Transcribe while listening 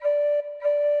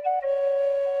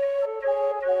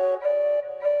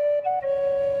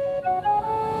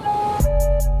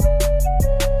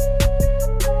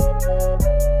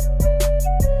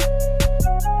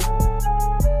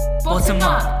Bottom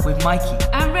Up with Mikey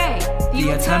and Ray,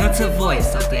 the alternative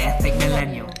voice of the ethnic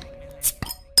millennial.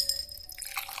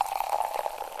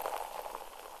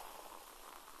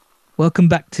 Welcome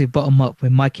back to Bottom Up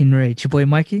with Mikey and Ray. It's your boy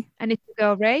Mikey. And it's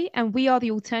your girl Ray, and we are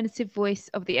the alternative voice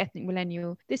of the ethnic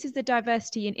millennial. This is the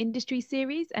Diversity in Industry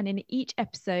series, and in each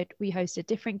episode we host a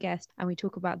different guest and we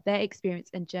talk about their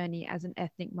experience and journey as an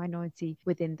ethnic minority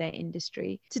within their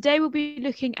industry. Today we'll be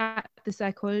looking at the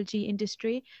psychology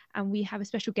industry, and we have a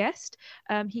special guest.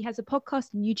 He has a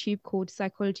podcast on YouTube called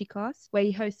Psychology Cast, where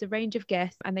he hosts a range of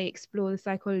guests and they explore the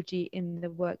psychology in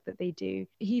the work that they do.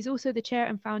 He's also the chair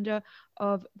and founder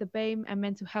of the BAME and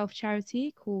mental health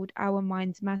charity called Our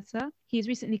Minds Matter. He's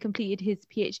recently completed his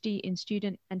PhD in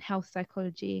student and health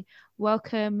psychology.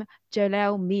 Welcome,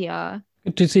 Jalal Mia.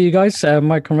 Good to see you guys,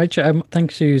 Mike and Rachel.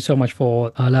 Thank you so much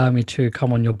for allowing me to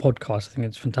come on your podcast. I think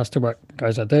it's fantastic what you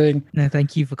guys are doing. No,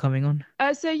 thank you for coming on.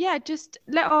 Just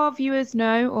let our viewers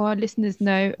know or our listeners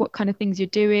know what kind of things you're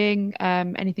doing,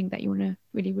 anything that you want to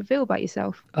really reveal about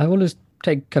yourself. I always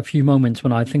take a few moments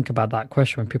when I think about that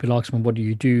question, when people ask me, what do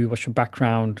you do? What's your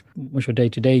background? What's your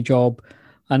day-to-day job?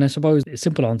 And I suppose the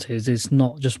simple answer is it's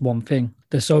not just one thing.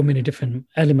 There's so many different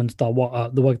elements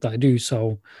that the work that I do.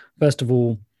 So first of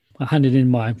all, I handed in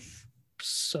my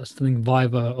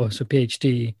Viva or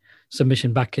PhD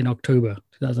submission back in October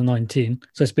 2019.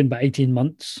 So it's been about 18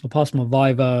 months. I passed my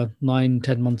Viva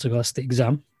 9-10 months ago. That's the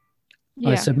exam. Yeah.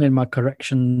 I submitted my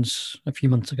corrections a few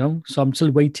months ago. So I'm still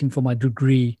waiting for my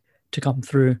degree to come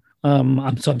through.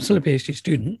 I'm still a PhD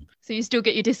student. So you still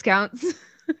get your discounts?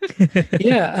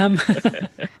 Yeah.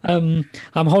 I'm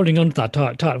holding on to that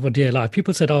title for dear life.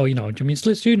 People said, do you mean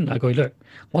still a student? I go, look,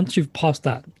 once you've passed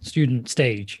that student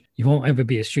stage, you won't ever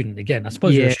be a student again. I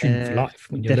suppose you're a student for life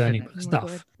when you're learning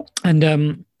stuff. And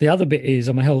the other bit is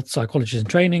I'm a health psychologist in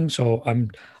training. So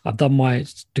I've done my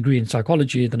degree in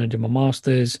psychology, then I did my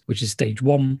master's, which is stage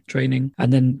 1 training.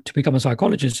 And then to become a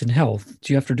psychologist in health,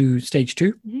 you have to do stage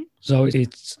 2. Mm-hmm. So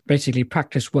it's basically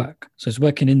practice work. So it's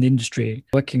working in the industry,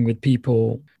 working with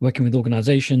people, working with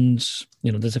organizations.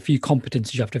 There's a few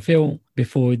competencies you have to fill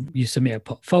before you submit a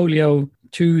portfolio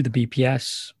to the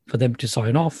BPS for them to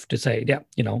sign off to say,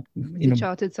 a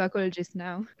chartered psychologist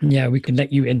now. Yeah, we can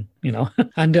let you in,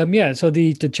 And so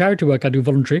the charity work I do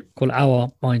voluntary called Our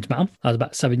Minds Matter. That was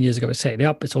about 7 years ago. I set it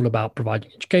up. It's all about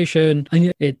providing education.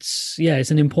 And it's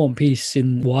an important piece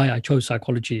in why I chose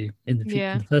psychology in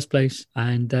the first place.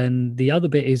 And then the other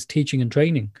bit is teaching and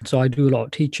training. So I do a lot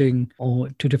of teaching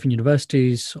to different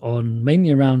universities on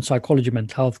mainly around psychology,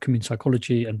 mental health, community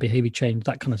psychology and behavior change,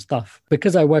 that kind of stuff.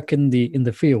 Because I work in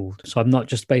the field, so I'm not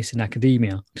just based in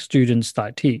academia. Students that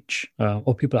I teach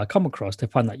or people I come across, they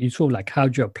find that useful. Like, how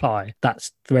do you apply that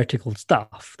theoretical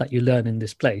stuff that you learn in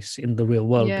this place in the real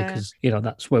world? Because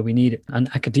that's where we need it. And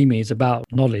academia is about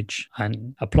knowledge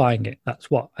and applying it. That's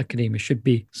what academia should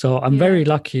be. So I'm very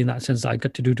lucky in that sense that I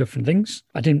got to do different things.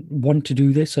 I didn't want to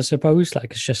do this, I suppose.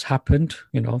 Like, it's just happened,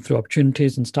 through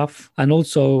opportunities and stuff. And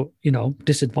also,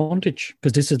 disadvantage,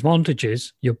 because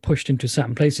disadvantages, you're pushed into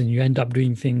certain places and you end up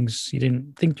doing things you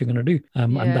didn't think you're going to do.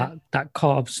 And that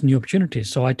carves new opportunities.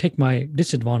 So I take my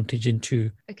disadvantage into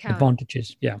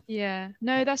advantages. Yeah.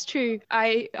 No, that's true.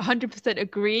 I 100%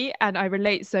 agree. And I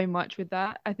relate so much with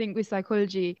that. I think with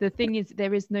psychology, the thing is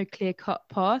there is no clear-cut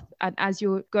path. And as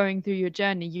you're going through your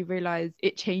journey, you realize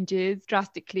it changes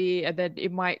drastically and then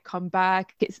it might come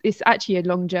back. It's actually a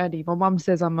long journey. My mum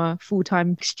says I'm a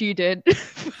full-time student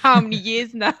for how many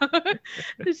years now?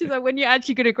 She's like, when you're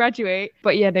actually going to graduate?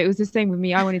 But it was the same with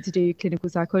me. I wanted to do clinical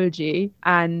psychology.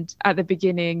 And at the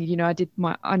beginning, I did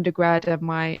my undergrad and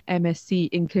my MSc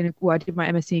in clinical. I did my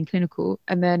MSc in clinical.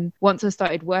 And then once I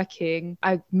started working,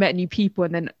 I met new people.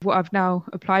 And then what I've now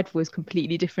applied for is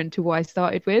completely different to what I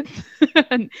started with.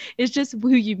 And it's just who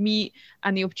you meet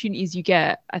and the opportunities you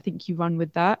get. I think you run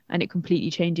with that and it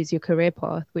completely changes your career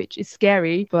path, which is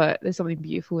scary, but there's something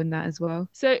beautiful in that as well.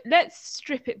 So let's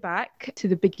strip it back to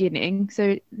the beginning.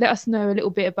 So let us know a little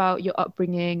bit about your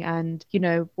upbringing and,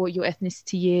 what your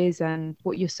ethnicity is and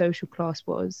what your social class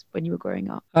was when you were growing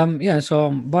up.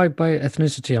 So by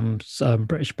ethnicity, I'm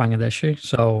British Bangladeshi.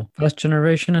 So first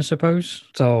generation, I suppose.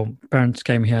 So parents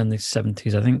came here in the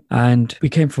 70s, I think. And we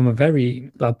came from a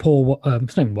very poor,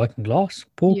 working class,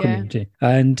 community.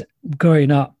 And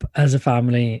growing up as a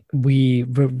family, we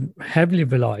heavily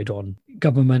relied on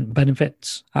government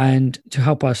benefits and to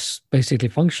help us basically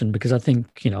function, because I think,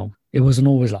 it wasn't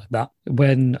always like that.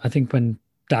 When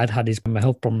Dad had his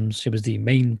health problems, he was the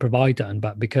main provider,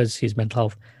 but because his mental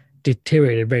health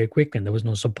deteriorated very quickly and there was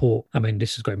no support. I mean,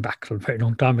 this is going back a very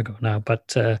long time ago now,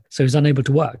 but so he was unable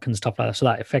to work and stuff like that. So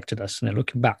that affected us. And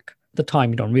looking back, At the time,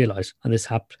 you don't realize. And this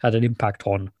had an impact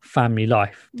on family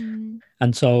life.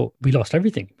 And so we lost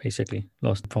everything, basically.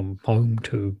 Lost from home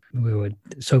to, we were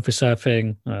sofa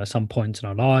surfing at some points in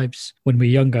our lives. When we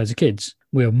were younger as kids,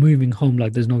 we were moving home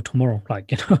like there's no tomorrow.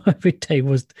 Like, every day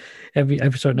was, every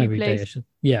day.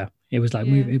 Yeah. It was like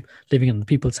living in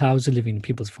people's houses, living in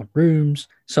people's front rooms.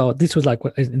 So this was like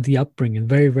in the upbringing,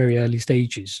 very, very early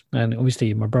stages. And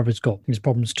obviously my brother's got his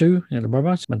problems too, the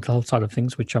brother's mental health side of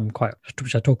things, which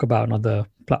I talk about on other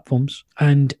platforms.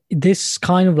 And this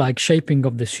kind of like shaping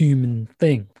of this human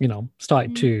thing,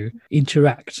 started to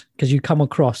interact, because you come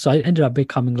across, so I ended up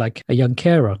becoming like a young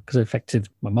carer because it affected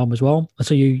my mum as well. And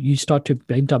so you start to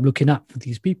end up looking out for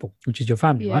these people, which is your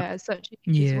family, right? Yeah, such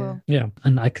a as well. Yeah.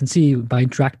 And I can see by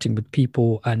interacting with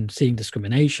people and seeing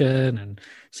discrimination and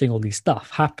seeing all these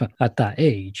stuff happen at that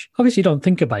age. Obviously, you don't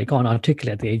think about it. You can't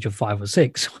articulate at the age of 5 or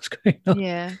 6 what's going on.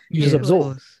 Yeah. You just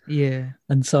absorb. Yeah.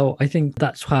 And so I think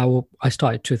that's how I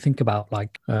started to think about,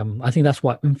 like, I think that's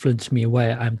what influenced me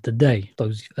where I am today.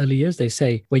 Those early years, they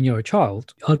say when you're a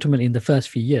child, ultimately in the first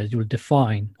few years, you will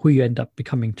define who you end up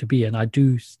becoming to be. And I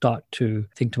do start to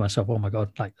think to myself, oh my God,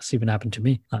 like that's even happened to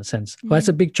me in that sense. Well, it's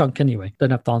a big chunk anyway.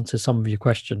 Don't have to answer some of your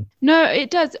question. No,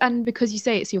 it does. And because you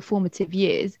say it's your formative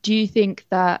years, do you think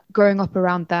that growing up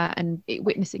around that and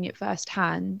witnessing it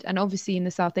firsthand, and obviously in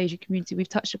the South Asian community, we've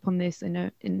touched upon this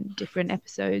in different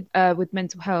episodes, with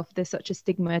mental health, there's such a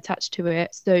stigma attached to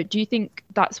it. So do you think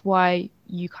that's why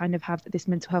you kind of have this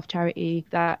mental health charity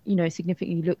that,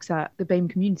 significantly looks at the BAME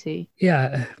community?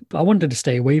 Yeah, I wanted to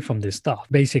stay away from this stuff,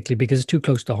 basically, because it's too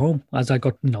close to home as I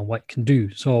got, what it can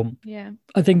do. So yeah,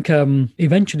 I think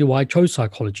eventually why I chose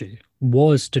psychology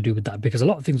was to do with that, because a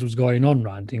lot of things was going on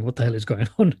around thinking, what the hell is going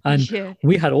on? And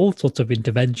we had all sorts of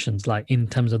interventions, like in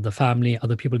terms of the family,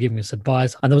 other people giving us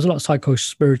advice, and there was a lot of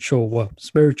spiritual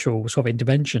sort of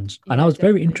interventions. And I was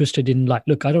very interested in, like,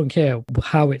 look, I don't care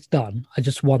how it's done, I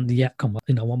just want the outcome.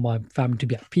 I want my family to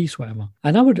be at peace, whatever.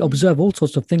 And I would observe all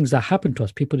sorts of things that happened to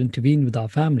us. People intervene with our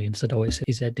family and said, oh, is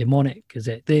it demonic? Is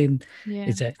it thin?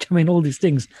 Is it, all these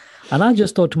things. And I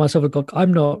just thought to myself, look,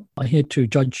 I'm not here to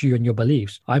judge you and your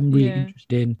beliefs. I'm really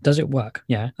interested in, does it work?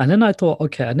 Yeah. And then I thought,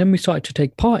 okay. And then we started to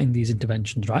take part in these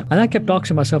interventions, right? And I kept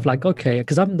asking myself, like, okay,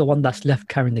 because I'm the one that's left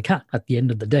carrying the cat at the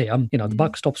end of the day. I'm, the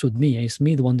buck stops with me. It's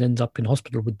me, the one that ends up in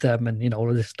hospital with them and, all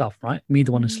of this stuff, right? Me,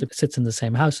 the one who sits in the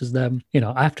same house as them.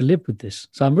 I have to live with this.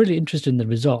 So I'm really interested in the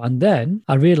result. And then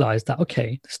I realized that,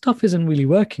 okay, this stuff isn't really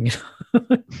working.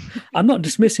 I'm not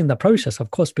dismissing the process,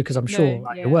 of course, because I'm sure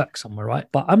it works somewhere, right?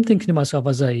 But I'm thinking to myself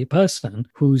as a person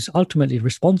who's ultimately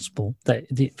responsible, that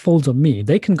it falls on me.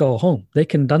 They can go home. They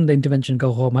can done the intervention,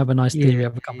 go home, have a nice day,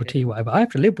 have a cup of tea, whatever. I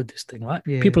have to live with this thing, right?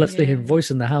 People are still hearing voice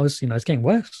in the house. It's getting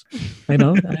worse,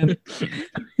 And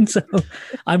so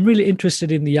I'm really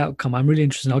interested in the outcome. I'm really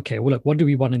interested in, okay, well, look, what do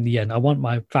we want in the end? I want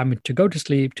my family to go to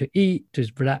sleep, to eat, to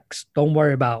relax. Don't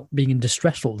worry about being in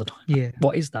distress all the time. Yeah.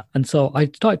 What is that? And so I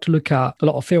started to look at a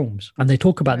lot of films, and they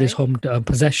talk about this home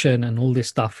possession and all this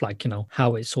stuff, like,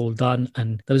 how it's all done.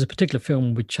 And there was a particular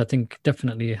film which I think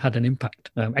definitely had an impact,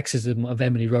 Exorcism of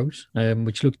Emily Rose,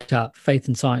 which looked at faith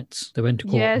and science. They went to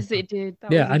court. Yes, it did.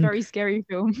 That was a very scary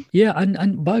film. Yeah,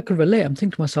 but I could relate. I'm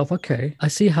thinking to myself, okay, I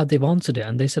see how they've answered it.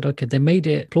 And they said, okay, they made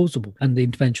it plausible, and the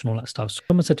intervention, all that stuff. So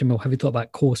someone said to me, well, have you thought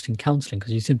about course in counselling?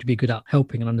 Because you seem to be good at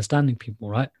helping and understanding people,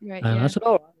 right? And I said,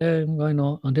 oh, why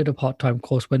not? I did a part-time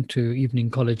course, went to evening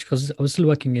college, because I was still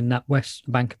working in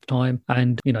NatWest Bank at the time.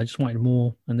 And, I just wanted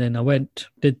more. And then I went,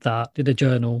 did a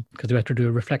journal, because we had to do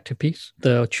a reflective piece.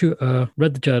 The tutor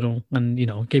read the journal and,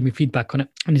 gave me feedback on it.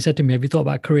 And he said to me, have you thought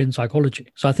about career in psychology?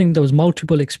 So I think there was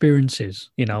multiple experiences,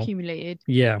 accumulated.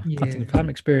 Yeah. I think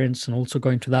family experience, and also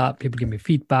going to that, people give me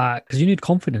feedback, because you need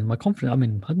confidence. My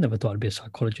confidence, I'd never thought I'd be a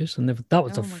psychologist. And that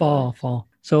was far.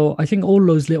 So I think all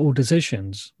those little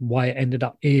decisions, why I ended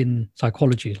up in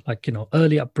psychology, like,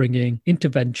 early upbringing,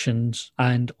 interventions,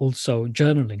 and also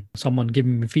journaling, someone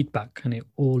giving me feedback, and it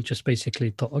all just basically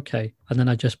thought, okay. And then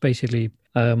I just basically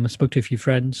spoke to a few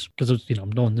friends, because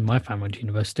no one in my family went to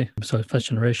university. So first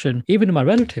generation, even in my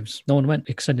relatives, no one went,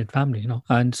 extended family,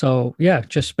 And so,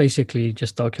 just basically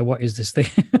just thought, okay, what is this thing?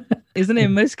 Isn't it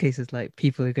in most cases like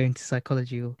people are going to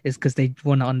psychology is because they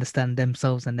want to understand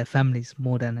themselves and their families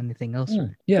more than anything else?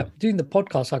 Yeah. Doing the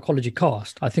podcast Psychology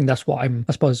Cast, I think that's what I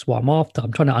suppose what I'm after.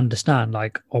 I'm trying to understand,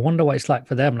 like, I wonder what it's like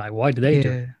for them. Like, why do they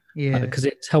do it? Yeah, because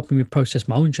it's helping me process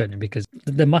my own journey, because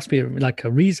there must be like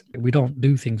a reason we don't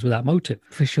do things without motive.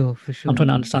 For sure. I'm trying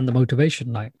to understand the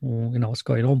motivation, like, what's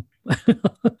going on.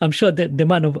 I'm sure that they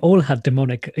might have all had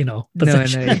demonic, No,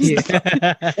 possession. no. and Yeah. stuff.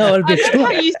 That would be I love true.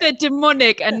 how you said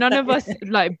demonic and none of us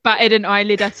like batted an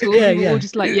eyelid at all. Yeah, We were all yeah.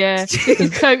 just like, yeah, this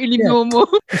is totally Yeah. normal.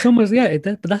 It's almost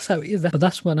but that's how it is. But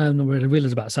that's when I really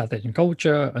realized about South Asian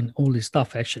culture and all this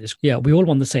stuff. Actually, we all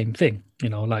want the same thing.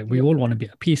 Like we all want to be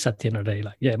at peace at the end of the day.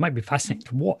 Like, yeah, it might be fascinating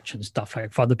to watch and stuff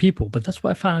like for other people, but that's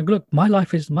what I found. Look, my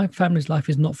family's life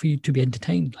is not for you to be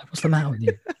entertained. Like, what's the matter with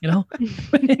you? You know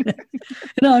what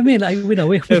I mean? Like,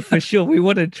 No, for sure. We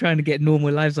want to try and get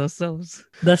normal lives ourselves.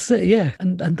 that's it, yeah.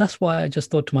 And that's why I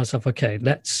just thought to myself, okay,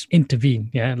 let's intervene.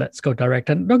 Yeah, let's go direct.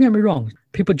 And don't get me wrong,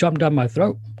 people jumped down my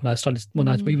throat when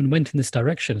I even went in this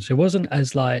direction. So it wasn't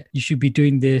as like you should be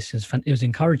doing this. It was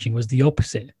encouraging. It was the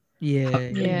opposite. Yeah.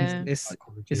 Yeah.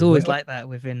 It's always like that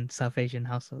within South Asian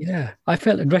households. Yeah, I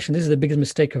felt aggression. This is the biggest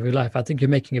mistake of your life. I think you're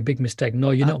making a big mistake.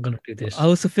 No, you're not going to do this. I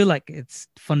also feel like it's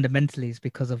fundamentally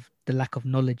because of the lack of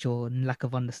knowledge or lack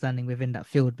of understanding within that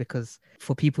field, because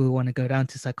for people who want to go down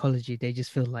to psychology, they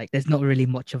just feel like there's not really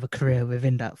much of a career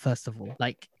within that. First of all,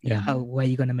 like where are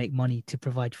you going to make money to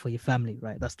provide for your family,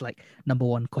 right? That's like number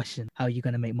one question. How are you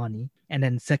going to make money? And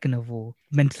then second of all,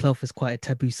 mental health is quite a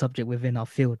taboo subject within our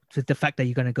field. So the fact that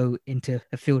you're going to go into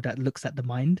a field that looks at the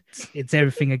mind, it's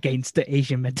everything against the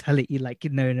Asian mentality. Like,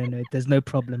 no, there's no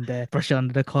problem there. Brush it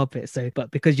under the carpet. So, but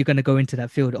because you're going to go into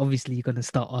that field, obviously you're going to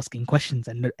start asking questions,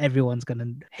 and everyone's going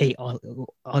to hate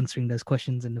answering those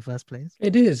questions in the first place.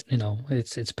 It is,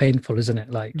 it's painful, isn't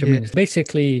it? Like, I mean, it's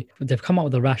basically they've come up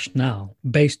with a rationale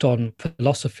based on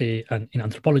philosophy and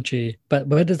anthropology. But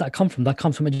where does that come from? That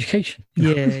comes from education.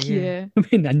 Yeah. I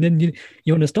mean, and then you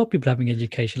want to stop people having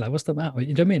education. Like, what's the matter?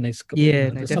 You know what I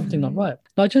mean? There's something not right.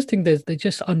 No, I just think they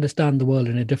just understand the world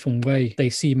in a different way.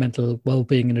 They see mental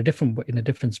well-being in a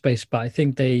different space. But I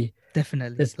think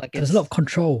definitely there's a lot of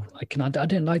control. Like, I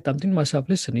didn't like that. I'm thinking to myself,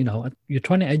 listen, you're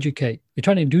trying to educate, you're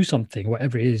trying to do something,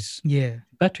 whatever it is,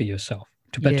 better yourself,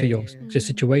 to better your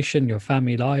situation, your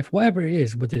family life, whatever it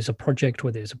is, whether it's a project,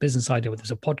 whether it's a business idea, whether it's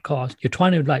a podcast, you're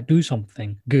trying to like do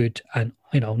something good and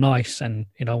nice, and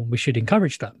we should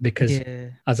encourage that, because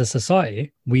as a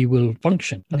society we will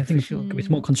function. I think it's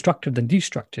more constructive than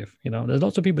destructive. There's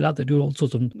lots of people out there do all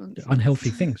sorts of unhealthy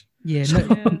things.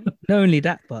 Not only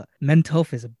that, but mental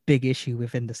health is a big issue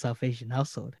within the South Asian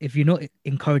household. If you're not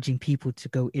encouraging people to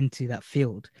go into that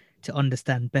field to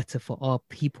understand better for our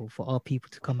people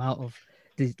to come out of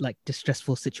the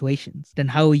stressful situations, then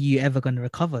how are you ever going to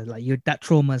recover? Like, that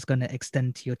trauma is going to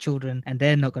extend to your children, and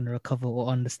they're not going to recover or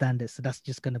understand it. So that's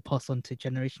just going to pass on to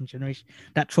generation.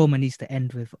 That trauma needs to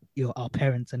end with our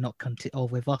parents and not or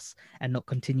with us, and not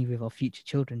continue with our future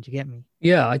children. Do you get me?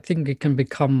 Yeah, I think it can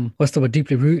become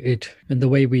deeply rooted in the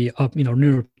way we are,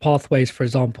 neural pathways, for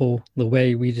example, the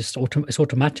way we just it's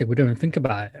automatic. We don't even think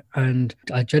about it. And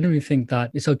I generally think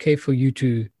that it's okay for you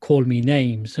to call me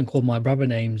names and call my brother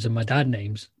names and my dad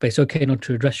names, but it's okay not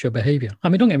to address your behavior. I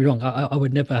mean, don't get me wrong. I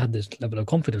would never have this level of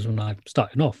confidence when I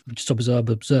started off. Just observe.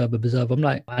 I'm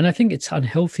like, and I think it's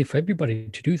unhealthy for everybody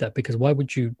to do that, because why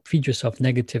would you feed yourself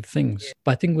negative things?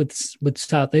 But I think with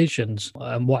South Asians,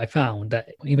 what I found that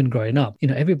even growing up,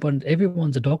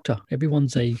 everyone's a doctor,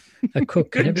 everyone's a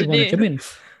cook, and everyone.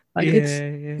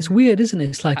 It's weird, isn't it?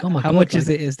 It's like, oh my god, how much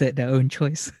is that their own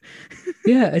choice?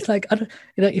 Yeah, it's like,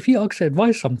 if you ask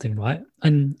advice something, right,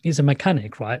 and he's a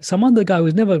mechanic, right, some other guy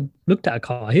who's never looked at a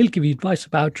car, he'll give you advice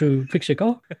about how to fix your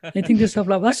car. And you think to yourself,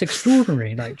 like, that's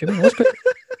extraordinary. Like, do you mean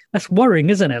that's worrying,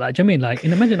 isn't it? Like, do you mean, like,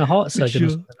 imagine a heart surgeon or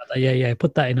something like that. Yeah,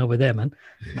 put that in over there, man.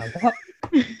 Like, what?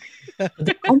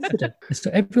 They're confident. So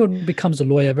everyone becomes a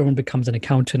lawyer, everyone becomes an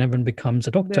accountant, everyone becomes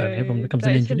a doctor, everyone becomes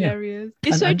an engineer. Hilarious.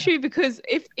 It's so true, because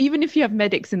even if you have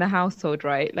medics in the household,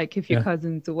 right, like if your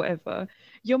cousins or whatever,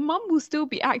 your mum will still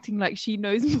be acting like she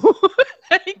knows more.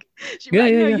 Like,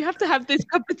 you have to have this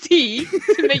cup of tea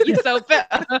to make yourself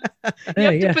better. You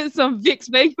have to put some Vicks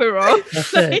vapor on.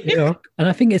 That's it, And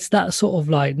I think it's that sort of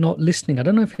like not listening. I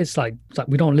don't know if it's like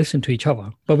we don't listen to each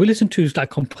other, but we listen to like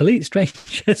complete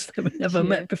strangers that we never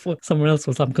met before. Someone else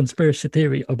with some conspiracy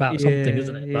theory about something,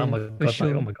 isn't it? Oh my god! Sure.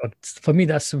 Like, oh my god! For me,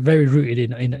 that's very rooted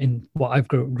in what I've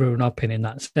grown up in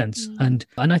that sense, and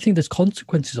I think there's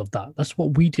consequences of that. That's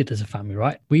what we did as a family,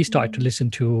 right? We started to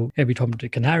listen to every Tom,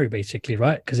 Dick, and Harry, basically,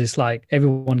 right? Because it's like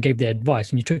everyone gave their advice,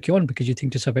 and you took it on because you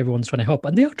think to yourself, everyone's trying to help,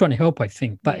 and they are trying to help, I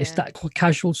think. But it's that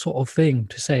casual sort of thing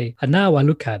to say. And now I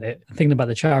look at it, thinking about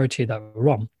the charity that we're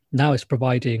on. Now it's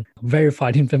providing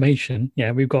verified information.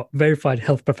 Yeah, we've got verified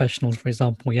health professionals, for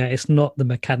example. Yeah, it's not the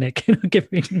mechanic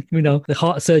giving, the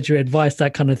heart surgery advice,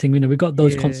 that kind of thing. We've got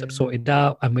those concepts sorted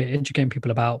out, and we're educating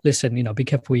people about, listen, be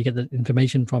careful where you get the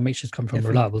information from. Make sure it's come from a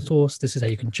reliable source. This is how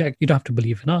you can check. You don't have to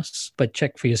believe in us, but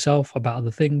check for yourself about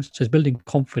other things. So it's building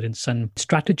confidence and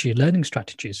strategy, learning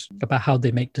strategies about how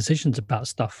they make decisions about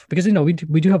stuff. Because,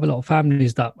 we do have a lot of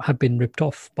families that have been ripped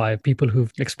off by people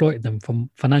who've exploited them for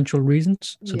financial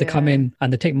reasons. So they come in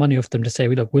and they take money off them to say,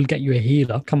 look, we'll get you a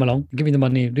healer, come along, give you the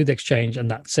money, do the exchange, and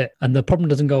that's it. And the problem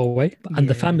doesn't go away, and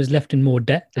the family's left in more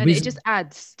debt. And it just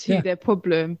adds to their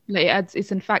problem.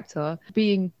 It's a factor.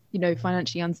 Being,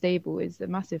 financially unstable is a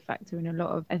massive factor in a lot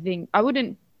of, I think, I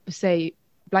wouldn't say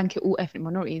blanket all ethnic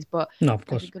minorities, but no, of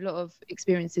course. I think a lot of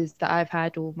experiences that I've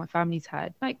had or my family's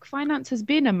had, finance has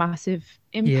been a massive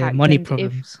impact. Yeah, money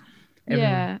problems.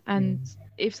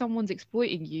 If someone's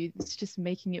exploiting you, it's just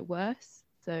making it worse.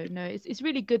 So no, it's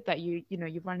really good that you're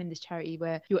running this charity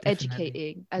where you're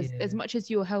educating as much as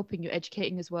you're helping, you're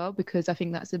educating as well, because I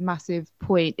think that's a massive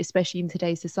point, especially in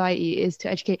today's society, is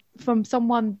to educate from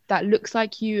someone that looks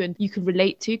like you and you can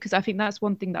relate to. Because I think that's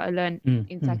one thing that I learned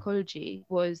in psychology,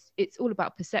 was it's all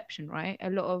about perception, right?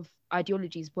 A lot of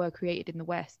ideologies were created in the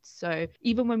West. So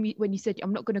even when you said,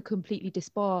 I'm not going to completely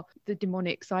disbar the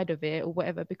demonic side of it or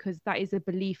whatever, because that is a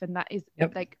belief and that is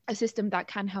like a system that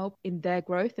can help in their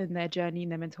growth and their journey, in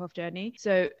their mental health journey.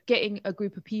 So getting a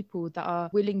group of people that are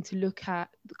willing to look at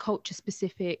the culture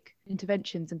specific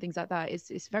interventions and things like that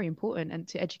is very important, and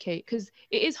to educate, because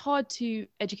it is hard to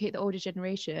educate the older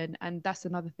generation. And that's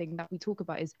another thing that we talk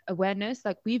about is awareness.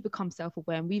 We've become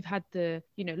self-aware and we've had the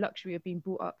luxury of being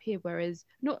brought up here, whereas,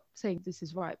 not saying this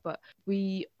is right, but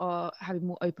we are having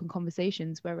more open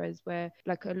conversations, whereas where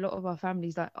a lot of our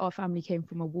families, our family came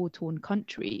from a war-torn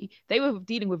country, they were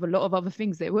dealing with a lot of other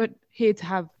things. They weren't here to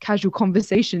have casual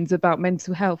conversations about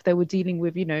mental health. They were dealing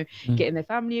with getting their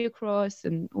family across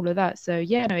and all of that. So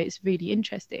it's really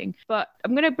interesting. But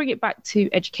I'm going to bring it back to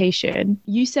education.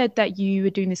 You said that you were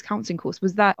doing this counselling course.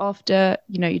 Was that after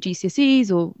your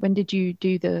GCSEs, or when did you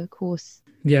do the course?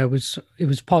 Yeah, it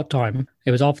was part-time.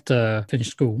 It was after I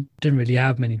finished school. Didn't really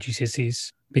have many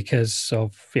GCSEs because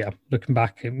of, looking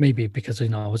back, maybe because,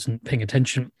 I wasn't paying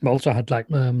attention, but also I had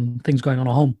things going on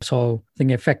at home. So I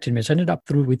think it affected me. So I ended up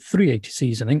with 3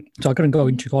 ATCs, I think. So I couldn't go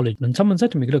into college. And someone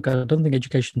said to me, look, I don't think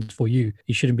education is for you.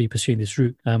 You shouldn't be pursuing this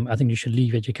route. I think you should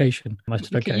leave education. I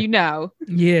said, okay. You now.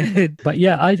 Yeah. But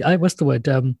I what's the word?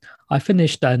 I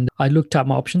finished and I looked at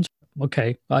my options.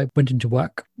 Okay, I went into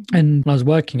work, and when I was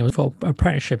working, I was for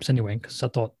apprenticeships anyway, because I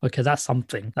thought, okay, that's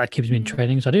something that keeps me in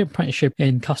training. So I did an apprenticeship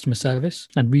in customer service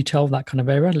and retail, that kind of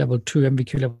area, level 2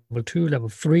 MVQ, level 2, level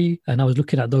 3. And I was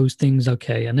looking at those things.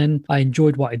 Okay. And then I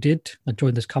enjoyed what I did. I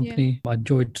joined this company. I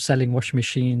enjoyed selling washing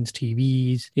machines,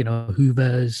 TVs,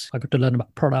 Hoovers. I got to learn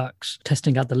about products,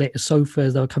 testing out the latest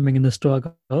sofas that were coming in the store. I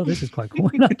go, oh, this is quite cool.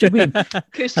 Do you know what I mean?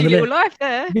 Cushy little life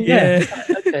there. Yeah.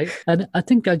 Okay. And I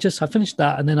think I finished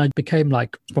that, and then I became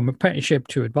from apprenticeship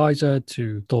to advisor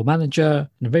to store manager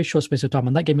in a very short space of time.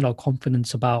 And that gave me a lot of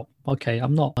confidence about, okay,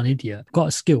 I'm not an idiot. I've got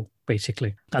a skill,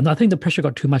 basically. And I think the pressure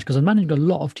got too much because I managed a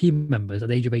lot of team members at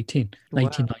the age of 18,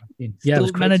 19, 19. Yeah,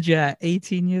 still manager at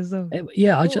 18 years old.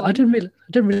 I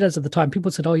didn't realize at the time.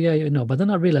 People said, oh, yeah, but then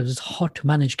I realized it's hard to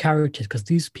manage characters because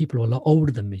these people are a lot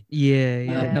older than me.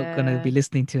 I'm not going to be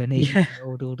listening to an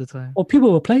 18-year-old all the time. Or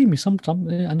people were playing me sometimes,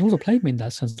 and also playing me in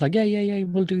that sense. Like, yeah,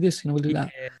 we'll do this, we'll do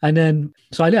that. And then,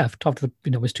 so I left after,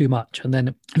 it was too much. And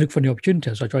then I looked for new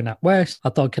opportunities. So I joined NatWest. I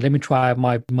thought, okay, let me try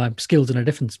my skills in a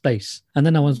different space. And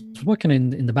then I was working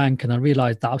in the bank, and I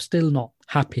realized that I was still not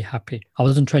happy. I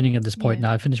wasn't training at this point.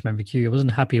 Now I finished my MVQ. I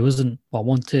wasn't happy. It wasn't what I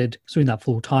wanted. I was doing that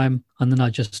full time. And then I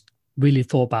just really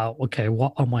thought about, okay,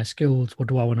 what are my skills? What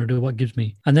do I want to do? What gives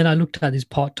me? And then I looked at these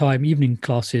part-time evening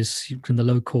classes in the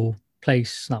local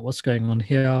place, like what's going on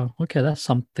here. Okay, that's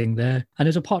something there. And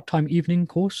there's a part-time evening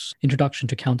course, Introduction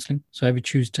to Counselling. So every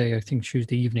Tuesday, I think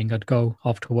Tuesday evening, I'd go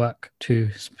after work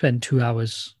to spend 2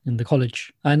 hours in the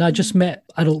college. And I just met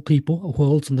adult people who were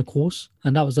also in the course.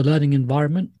 And that was a learning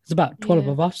environment. It's about 12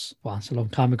 of us. Well, it's a long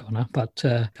time ago now, but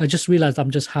I just realized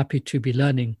I'm just happy to be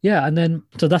learning. Yeah. And then,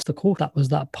 so that's the course. That was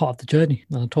that part of the journey.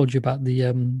 And I told you about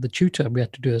the tutor. We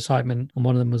had to do an assignment, and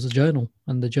one of them was a journal.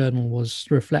 And the journal was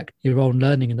to reflect your own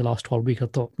learning in the last 12 weeks. I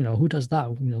thought, who does that?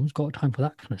 Who's got time for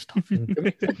that kind of stuff?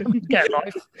 Get a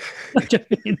life.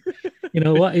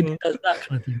 What? It does that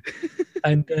kind of thing.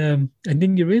 And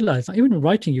then you realize, even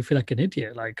writing, you feel like an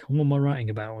idiot. Like, what am I writing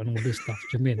about and all this stuff?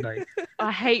 Do you mean like?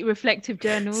 I hate reflective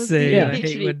journals.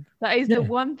 Literally, that is the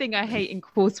one thing I hate in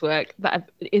coursework.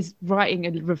 That is writing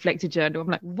a reflective journal. I'm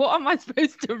like, what am I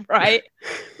supposed to write?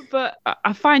 But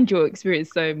I find your experience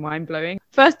so mind-blowing.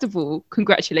 First of all,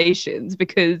 congratulations,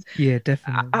 because Yeah,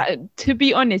 definitely. to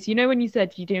be honest, you know, when you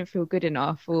said you didn't feel good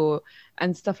enough or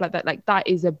and stuff like that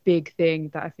is a big thing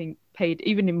that I think paid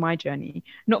even in my journey.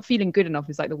 Not feeling good enough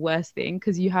is like the worst thing,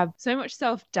 because you have so much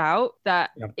self-doubt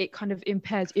that it kind of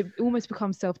impairs, it almost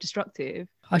becomes self-destructive.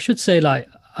 I should say, like,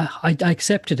 I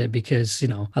accepted it because, you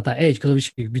know, at that age, because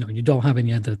obviously, you know, you don't have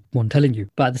any other one telling you.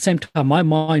 But at the same time, my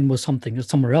mind was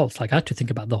somewhere else. Like, I had to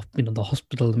think about the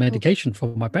hospital medication for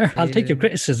my parents. I'll take your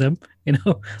criticism, you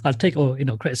know,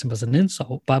 criticism as an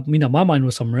insult. But, you know, my mind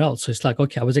was somewhere else. So it's like,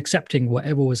 okay, I was accepting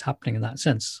whatever was happening in that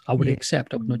sense. I would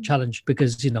accept, I would not challenge,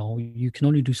 because, you know, you can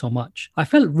only do so much. I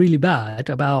felt really bad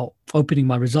about opening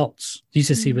my results,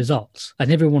 GCSE results,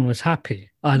 and everyone was happy.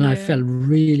 And I felt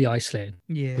really isolated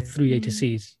with 3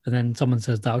 ATCs. And then someone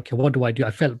says that, okay, what do I do? I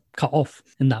felt cut off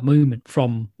in that moment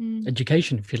from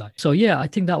education, if you like. So yeah, I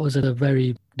think that was a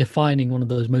very defining one of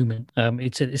those moments.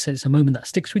 It's a moment that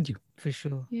sticks with you. For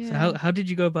sure. So how did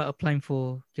you go about applying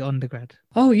for your undergrad?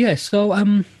 Oh yeah, so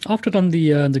after done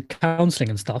the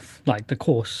counselling and stuff, like the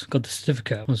course, got the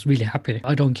certificate, I was really happy.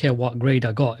 I don't care what grade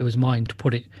I got, it was mine to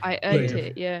put it. I earned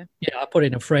it, yeah. Yeah, I put it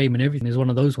in a frame and everything. It's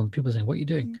one of those ones. People saying, "What are you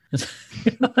doing?"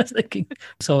 I was thinking.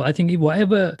 So I think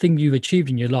whatever thing you've achieved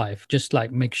in your life, just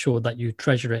like make sure that you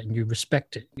treasure it and you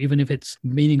respect it, even if it's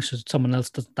meaning to someone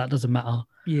else. That doesn't matter.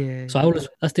 Yeah. So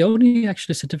that's the only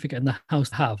actually certificate in the house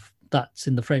to have that's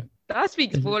in the frame. That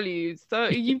speaks volumes. So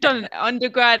you've done an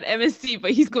undergrad MSc,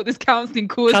 but he's got this counselling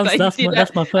course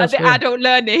that's my first the adult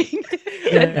learning.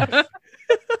 Yeah.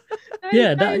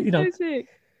 Yeah, that, you know. So sick.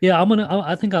 Yeah,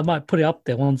 I think I might put it up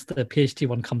there once the PhD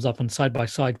one comes up and side by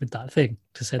side with that thing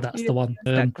to say that's the one.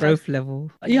 That growth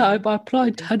level. Yeah, I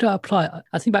applied. How do I apply?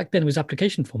 I think back then it was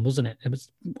application form, wasn't it? It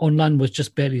was online, was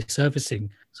just barely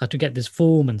surfacing. So I had to get this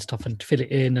form and stuff and fill it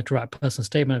in. I had to write a personal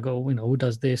statement. I go, you know, who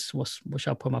does this? What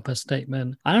should I put in my personal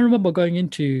statement? And I remember going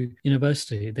into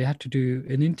university, they had to do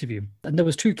an interview. And there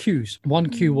was 2 queues. One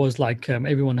queue was like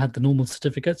everyone had the normal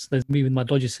certificates. There's me with my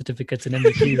dodgy certificates and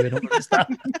MVQ and all that stuff.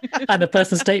 And a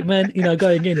personal statement, you know,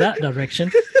 going in that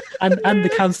direction. And the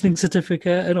counselling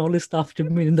certificate and all this stuff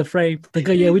in the frame. They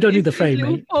go, yeah, we don't need the frame,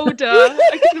 mate. Folder.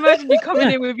 I can imagine you coming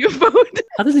in with your folder.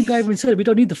 I don't think I even said we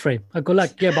don't need the frame. I go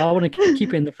like, yeah, but I want to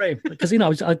keep it in the frame because, you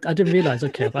know, I didn't realize.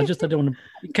 Okay, I didn't want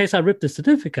to, in case I rip the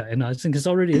certificate, you know, I think it's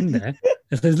already in there.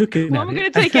 If they're looking well, at I'm it.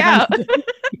 going to take it out.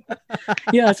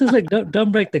 Yeah, it's just like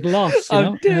don't break the glass. You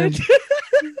know? Dead.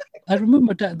 I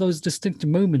remember those distinctive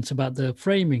moments about the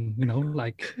framing, you know,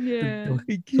 like. Yeah.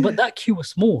 But that queue was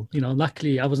small, you know.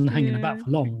 Luckily, I wasn't hanging about for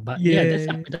long. But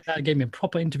that gave me a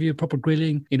proper interview, proper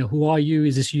grilling. You know, who are you?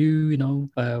 Is this you? You know,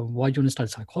 why do you want to study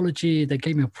psychology? They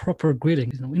gave me a proper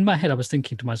grilling. You know, in my head, I was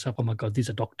thinking to myself, "Oh my God, these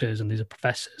are doctors and these are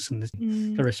professors, and this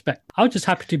the respect." I was just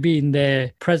happy to be in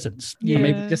their presence. Yeah,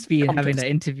 maybe just be Come having to- that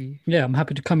interview. Yeah, I'm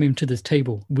happy to come into this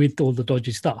table with all the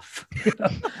dodgy stuff.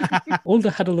 All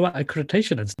had all the right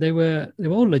accreditation, and they were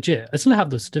all legit. I still have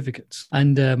those certificates.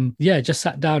 And just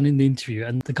sat down in the interview,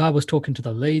 and the guy was talking to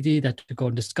the lady that to go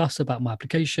and discuss about my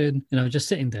application. You know, just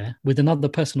sitting there with another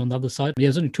person on the other side. There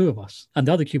was only 2 of us, and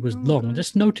the other queue was long. I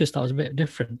just noticed that was a bit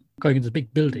different going into the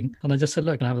big building, and I just said,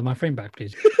 "Look, can I have my frame back,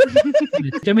 please?" Do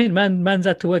you know what I mean, man's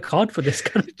had to work hard for this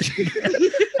kind of thing.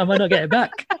 I might not get it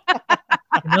back.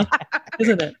 You know?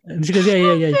 Isn't it? And she goes, yeah,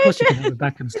 of course you can have it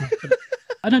back and stuff.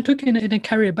 And I took it in a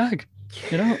carrier bag,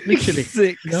 you know, literally.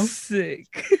 Sick, you know? sick.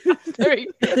 Sorry.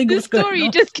 Think The what's going story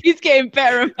on. just keeps getting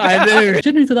better and better. I know.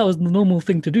 Generally, thought that was the normal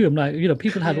thing to do. I'm like, you know,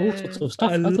 people had all sorts of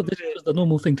stuff. I I thought this was the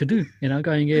normal thing to do, you know,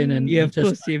 going in and Yeah, of just,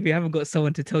 course. If you haven't got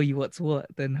someone to tell you what's what,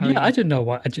 then how? Yeah, I didn't know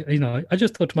what. I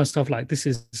just thought to myself, like, this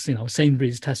is, you know,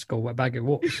 Sainsbury's, Tesco, what bag it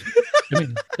was. I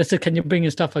mean, they said, "Can you bring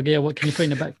your stuff?" Like, yeah, what can you put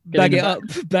in the bag? Bag it up.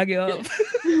 Bag it up.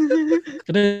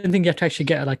 I don't think you have to actually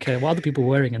get like what other people were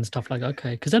wearing and stuff like.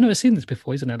 Okay, because I've never seen this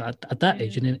before, isn't it? At that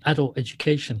age and in adult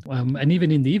education, and even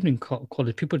in the evening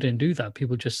college, people didn't do that.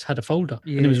 People just had a folder,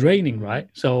 and it was raining, right?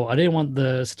 So I didn't want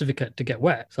the certificate to get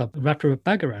wet, so I wrapped a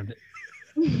bag around it.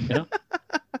 You know,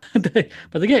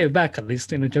 but they get it back at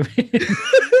least. You know what I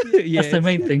mean? That's the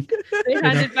main thing. They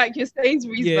handed back your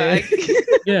Sainsbury's Yeah. bag.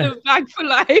 Yeah. The bag for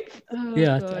life. Oh,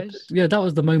 Yeah, gosh. yeah, that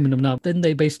was the moment of now. Then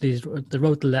they basically they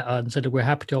wrote the letter and said that we're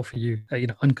happy to offer you,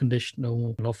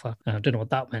 unconditional offer. I don't know what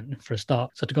that meant for a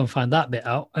start. So I had to go and find that bit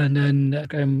out, and then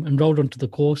enrolled onto the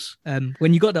course.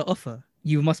 When you got the offer,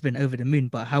 you must have been over the moon,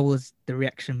 but how was the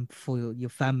reaction for your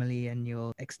family and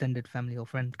your extended family or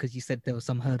friend? Because you said there were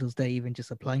some hurdles there, even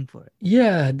just applying for it.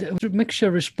 Yeah, there was a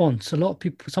mixture response. A lot of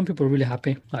people, some people were really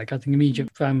happy. Like I think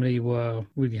immediate family were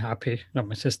really happy, like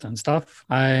my sister and stuff.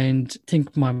 And I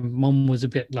think my mum was a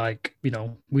bit like, we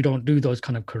don't do those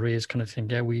kind of careers kind of thing.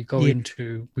 Yeah, we go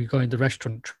into the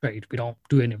restaurant trade. We don't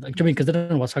do any of that. Because they don't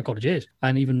know what psychology is.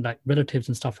 And even like relatives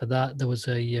and stuff like that, there was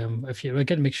a few,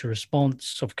 again, mixture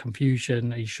response of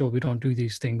confusion. Are you sure we don't do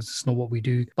these things? It's not what we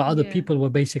do. But other people were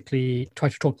basically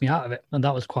trying to talk me out of it. And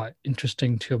that was quite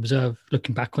interesting to observe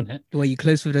looking back on it. Were you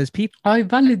close with those people? I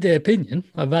valued their opinion.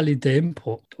 I valued their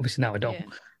input. Obviously now I don't.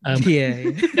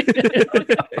 Yeah.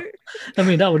 I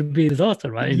mean, that would be a disaster,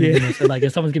 right? Yeah. So like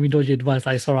if someone's giving me dodgy advice,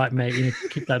 like, it's all right, mate,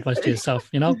 keep that advice to yourself,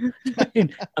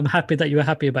 I'm happy that you're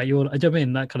happy about your, do you know what I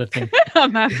mean? That kind of thing.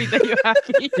 I'm happy that you're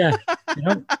happy. Yeah.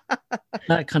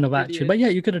 That kind of attitude. But yeah,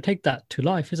 you're going to take that to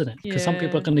life, isn't it? Because some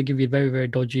people are going to give you very, very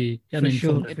dodgy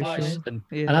uninformed advice.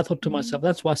 And I thought to myself,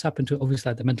 that's what's happened to obviously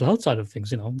like the mental health side of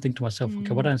things, think to myself,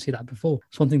 okay, why didn't I see that before?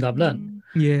 It's one thing that I've learned.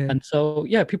 Yeah. And so,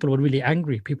 yeah, people were really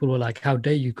angry. People were like, how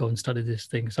dare you go and study this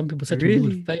thing? Some people said to me, you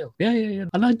will fail. Yeah.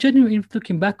 And I genuinely,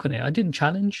 looking back on it, I didn't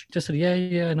challenge. Just said,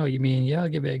 yeah, I know what you mean. Yeah, I'll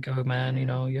give it a go, man.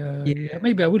 Yeah,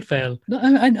 maybe I would fail. No,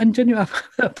 and genuinely,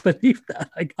 I believe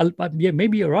that.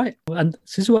 Maybe you're right. And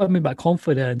this is what I mean by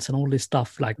confidence and all this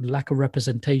stuff, like lack of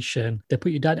representation. They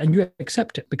put you down and you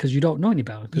accept it because you don't know any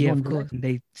better. Yeah, of course. And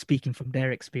they speaking from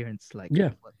their experience, like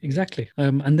exactly.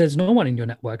 And there's no one in your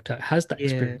network that has that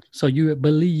experience. So you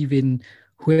believe in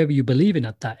whoever you believe in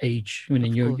at that age when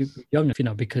you're young,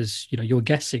 because you're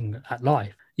guessing at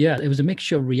life. Yeah, it was a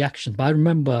mixture of reactions, but I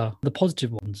remember the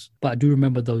positive ones, but I do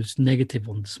remember those negative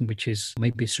ones, which is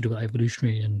maybe it's to do with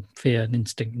evolutionary and fear and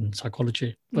instinct and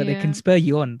psychology. But they can spur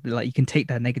you on. Like you can take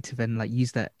that negative and like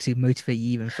use that to motivate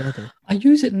you even further. I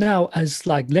use it now as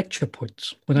like lecture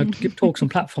points when I give talks on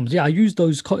platforms. Yeah, I use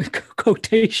those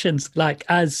quotations like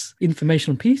as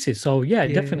informational pieces. So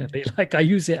definitely. Like I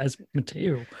use it as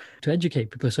material to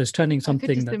educate people. So it's turning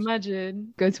something. I could just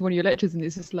imagine going to one of your lectures and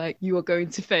it's just like, you are going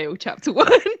to fail chapter 1.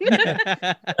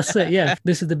 That's it. Yeah,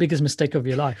 this is the biggest mistake of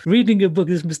your life. Reading a book,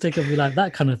 this mistake of your life,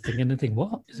 that kind of thing. And I think,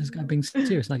 what is this guy being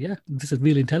serious? Like, yeah, this is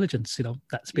real intelligence.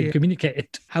 That's being communicated.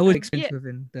 How was it experience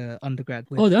within the undergrad?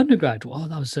 Oh, the undergrad. Wow,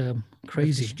 that was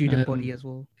crazy. Student body as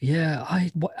well. Yeah,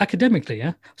 academically,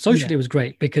 socially it was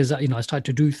great because I started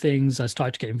to do things. I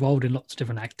started to get involved in lots of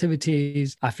different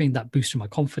activities. I think that boosted my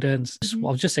confidence. I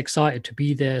was just excited to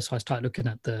be there, so I started looking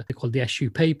at they called the SU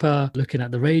paper, looking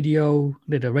at the radio,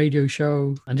 did a radio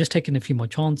show, and just taking a few more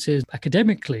chances.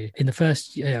 Academically, in the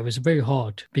first year, it was very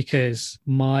hard because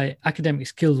my academic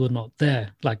skills were not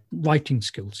there, like writing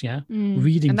skills,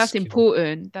 reading, and that's skills.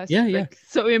 Important. That's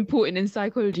so important in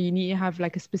psychology. You need to have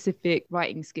like a specific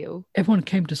writing skill. Everyone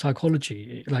came to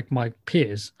psychology, like my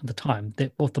peers at the time,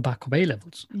 they're off the back of A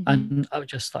levels, and I was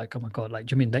just like, oh my god, like,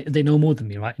 do you mean they know more than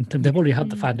me, right? And they've already had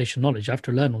the foundation knowledge. I have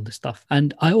to learn all this stuff,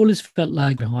 and I always felt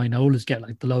like behind. I always get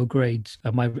like the low grades.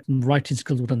 My writing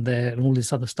skills weren't there, and all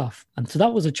this other stuff. And so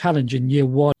that was a challenge in year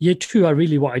 1. Year 2, I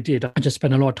just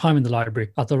spent a lot of time in the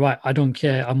library. I thought, right, I don't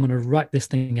care. I'm going to write this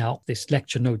thing out, this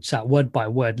lecture notes out word by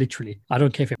word, literally. I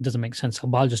don't care if it doesn't make sense,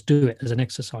 but I'll just do it as an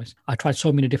exercise. I tried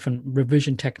so many different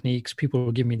revision techniques. People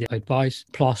will give me the advice,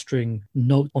 plastering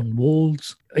notes on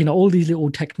walls, all these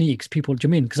little techniques. People, do you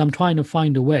mean? Because I'm trying to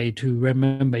find a way to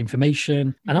remember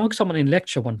information. And I asked someone in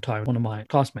lecture one time, one of my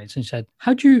classmates, and said,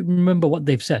 how do you remember what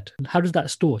they've said? How does that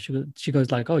store? She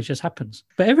goes like, oh, it just happens.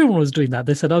 But everyone was doing that.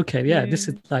 They said, okay, this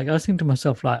is like, I was thinking to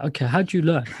myself, like, okay, how do you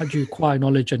learn? How do you acquire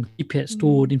knowledge and keep it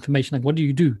stored information? Like, what do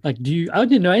you do? Like, I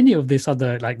didn't know any of this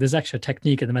other, like, there's actually a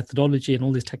technique and the methodology and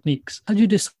all these techniques. How do you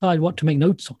decide what to make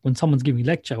notes on when someone's giving a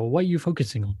lecture, or what are you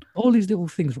focusing on? All these little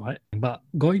things, right? But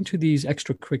going to these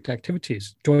extracurricular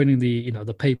activities, joining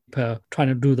the paper, trying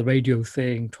to do the radio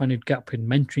thing, trying to get up in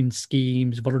mentoring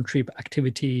schemes, voluntary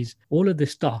activities, all of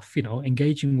this stuff,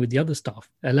 engaging with the other stuff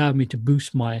allowed me to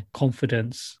boost my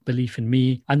confidence, belief in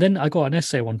me. And then I got an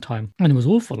essay one time and it was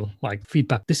awful, like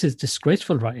feedback. This is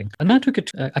disgraceful writing. And I took it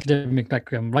to academic, like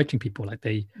writing people, like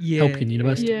they help in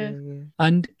university.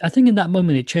 And I think in that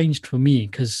moment it changed for me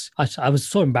because I was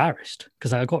so embarrassed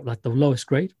because I got like the lowest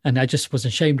grade and I just was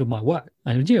ashamed of my work.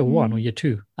 And it was year 1 or year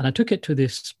 2. And I took it to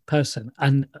this person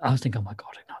and I was thinking, oh my God,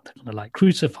 they're going to like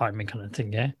crucify me kind of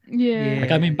thing.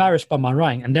 Like I'm embarrassed by my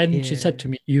writing. And then she said to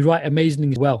me, you write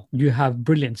amazingly well. You have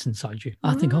brilliance inside you.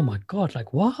 I think, oh my God,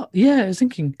 like what? Yeah, I was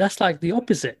thinking that's like the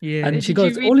opposite. And she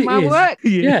goes, all it is.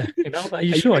 Work? Are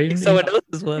you sure? Someone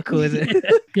else's work, or is it?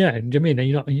 Yeah, do you mean?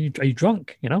 Are you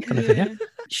drunk? Kind of thing. Yeah.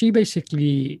 she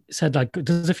basically said, like,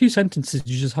 there's a few sentences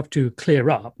you just have to clear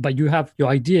up, but you have your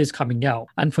ideas coming out.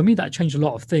 And for me, that changed a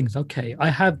lot of things. Okay,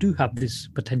 do have this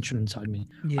potential inside me.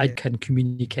 I Yeah. can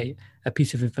communicate a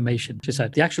piece of information. She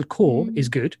said the actual core is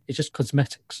good. It's just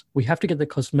cosmetics. We have to get the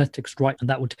cosmetics right, and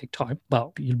that will take time,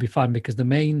 but you'll be fine because the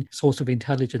main source of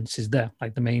intelligence is there,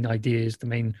 like the main ideas, the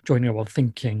main joining of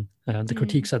thinking. The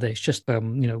critiques are there. It's just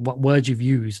what words you've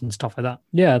used and stuff like that.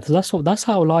 Yeah, so that's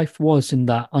how life was in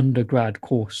that undergrad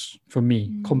course for me.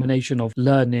 Combination of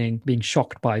learning, being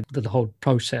shocked by the whole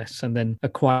process, and then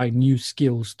acquiring new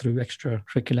skills through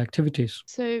extracurricular activities.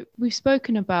 So we've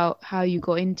spoken about how you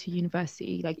got into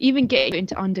university, like even getting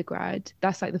into undergrad,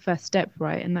 that's like the first step,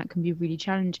 right? And that can be really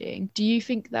challenging. Do you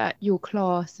think that your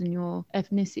class and your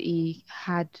ethnicity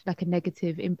had like a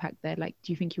negative impact there? Like,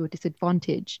 do you think you were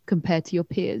disadvantaged compared to your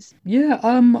peers? Yeah,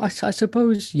 I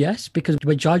suppose yes, because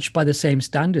we're judged by the same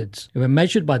standards. We're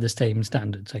measured by the same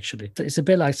standards, actually. It's a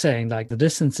bit like saying, like, the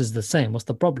distance is the same. What's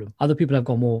the problem? Other people have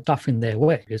got more stuff in their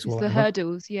way. It's the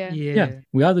hurdles, yeah. Yeah,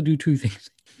 we either do two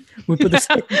things. We put the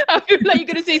same. I feel like you're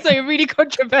going to say something really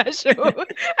controversial.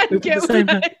 And we put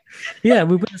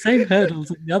the same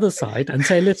hurdles on the other side and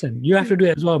say, listen, you have to do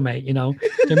it as well, mate. You know,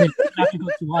 I mean, you have to go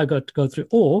through what I got to go through,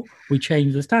 or we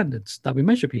change the standards that we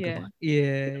measure people by.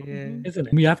 Yeah. Isn't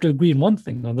it? We have to agree on one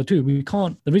thing on the two. We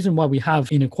can't. The reason why we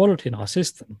have inequality in our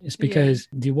system is because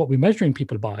what we're measuring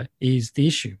people by is the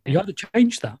issue. You have to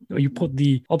change that, or you put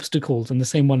the obstacles in the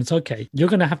same one. It's okay. You're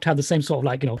going to have the same sort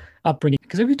of upbringing,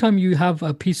 because every time you have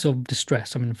a piece of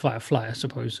distress, I mean, fight or flight, I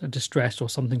suppose, a distress or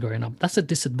something going up, that's a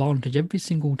disadvantage every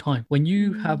single time. When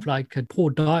you have like a poor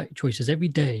diet choices every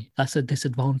day, that's a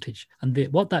disadvantage. And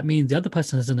what that means, the other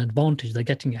person has an advantage, they're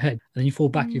getting ahead, and then you fall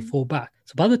back.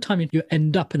 So by the time you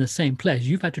end up in the same place,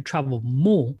 you've had to travel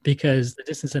more because the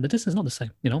distance is not the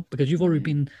same, because you've already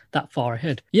been that far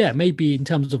ahead. Yeah, maybe in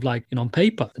terms of on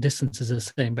paper, the distance is the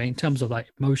same, but in terms of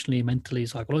emotionally, mentally,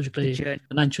 psychologically,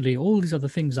 financially, all these other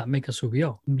things that make us who we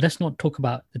are. Let's not talk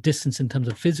about the distance in terms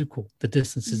of physical. The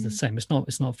distance is the same. It's not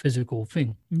a physical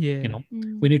thing. Yeah.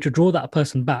 We need to draw that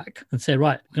person back and say,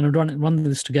 right, we're going to run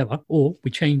this together, or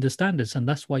we change the standards. And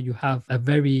that's why you have a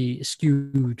very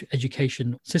skewed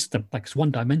education system. It's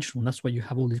one-dimensional, and that's why you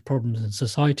have all these problems in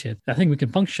society. I think we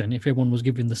can function if everyone was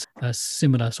given the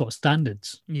similar sort of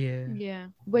standards. Yeah.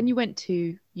 When you went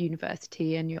to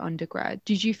university and your undergrad,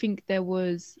 did you think there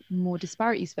was more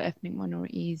disparities for ethnic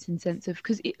minorities in sense of,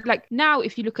 because now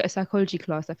if you look at a psychology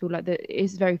class, I feel like that it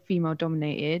is very female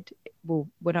dominated. Well,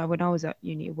 when I was at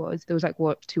uni, there was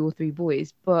 2 or 3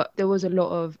 boys, but there was a lot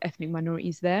of ethnic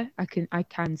minorities there. I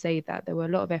can say that there were a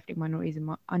lot of ethnic minorities in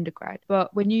my undergrad.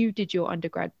 But when you did your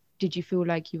undergrad, did you feel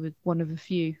like you were one of a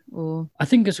few, or? I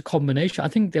think it's a combination. I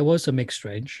think there was a mixed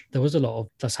range. There was a lot of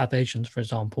the South Asians, for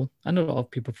example, and a lot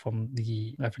of people from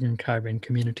the African Caribbean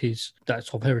communities, that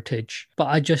sort of heritage. But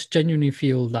I just genuinely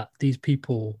feel that these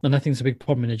people, and I think it's a big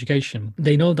problem in education,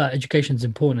 they know that education is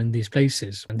important in these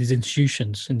places and these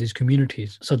institutions, in these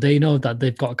communities. So they know that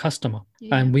they've got a customer.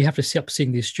 And we have to stop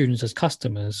seeing these students as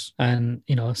customers and,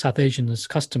 South Asians as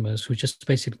customers who just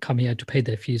basically come here to pay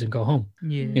their fees and go home.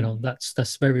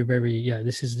 That's very, very,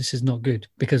 this is not good,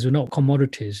 because we're not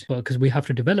commodities, but because we have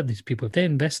to develop these people. If they're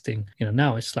investing,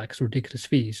 now it's ridiculous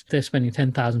fees. They're spending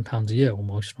 £10,000 a year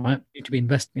almost, right? You need to be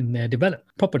investing in their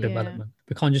proper development.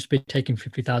 We can't just be taking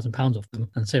 £50,000 off them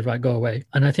and say, right, go away.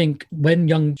 And I think when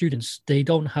young students, they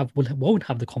won't have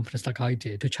the confidence like I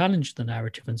did to challenge the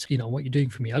narrative and say, what you're doing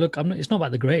for me. It's not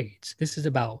about the grades. This is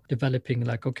about developing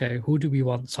okay, who do we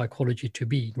want psychology to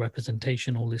be?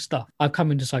 Representation, all this stuff. I've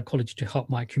come into psychology to help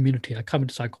my community. I come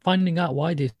into finding out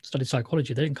why they study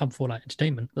psychology. They didn't come for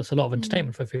entertainment. That's a lot of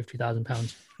entertainment for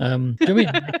 £50,000. Do you know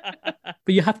what I mean?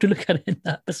 But you have to look at it in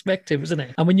that perspective, isn't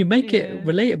it? And when you make it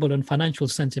relatable and financial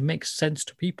sense, it makes sense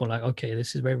to people. Okay,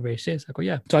 this is very, very serious.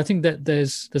 So I think that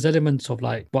there's elements of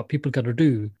what people got to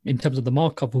do in terms of the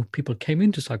markup of people came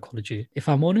into psychology. If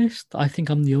I'm honest, I think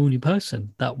I'm the only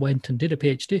person that went and did a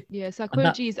PhD. Yeah,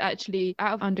 psychology is actually,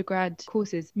 out of undergrad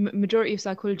courses, majority of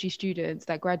psychology students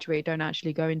that graduate don't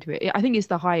actually go into it. I think it's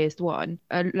the highest one.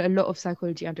 A lot of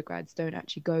psychology undergrads don't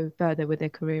actually go further with their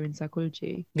career in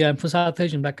psychology. Yeah, and for South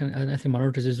Asian, Black and ethnic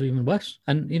minorities is even worse.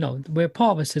 And we're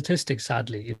part of a statistic,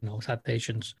 sadly. South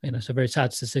Asians, it's a very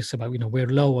sad statistics about we're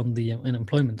low on the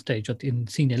unemployment stage in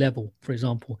senior level, for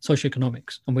example,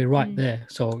 socioeconomics, and we're right there.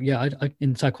 So I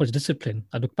in psychology discipline,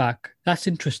 I look back. That's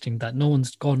interesting that no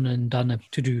one's gone and done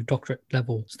to do doctorate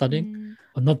level studying,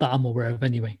 or not that I'm aware of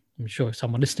anyway. I'm sure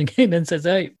someone listening in and says,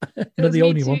 "Hey, you're It not was the me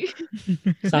only one." too.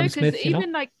 Sam No, because Smith, you know.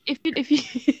 even like if you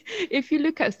if you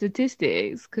look at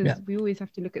statistics, Yeah. because we always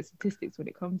have to look at statistics when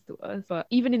it comes to us, but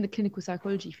even in the clinical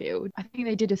psychology field, I think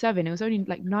they did a survey and it was only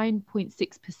like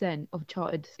 9.6% of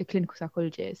chartered clinical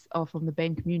psychologists are from the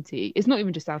BAME community. It's not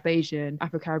even just South Asian,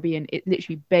 Afro-Caribbean, it's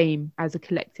literally BAME as a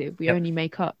collective. We Yep. only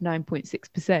make up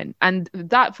 9.6%. And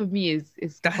that for me is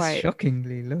That's quite,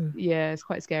 shockingly low. yeah, it's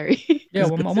quite scary. Yeah,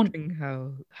 Because well, I want,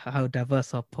 considering how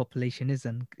diverse our population is,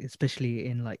 and especially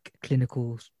in like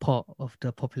clinical part of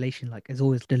the population, like it's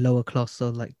always the lower class. So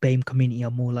like BAME community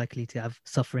are more likely to have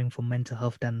suffering from mental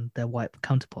health than their white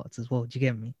counterparts as well. Do you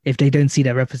get me? If they don't see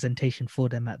their representation for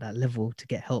them at that level to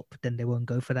get help, then they won't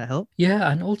go for that help. yeah,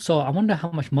 and also I wonder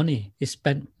how much money is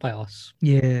spent by us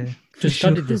Yeah, to for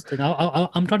study sure. this thing.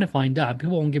 I'm trying to find out.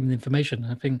 People won't give me the information.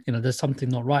 I think there's something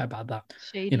not right about that.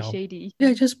 Shady, know. shady.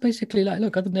 Yeah, just basically like,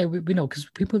 look, I don't know, we know, because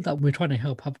people that we're trying to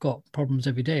help have got problems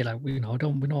every day. Like, we're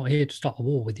not here to start a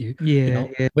war with you. Yeah,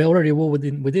 yeah. We're already at war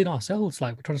within ourselves.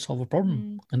 Like, we're trying to solve a problem,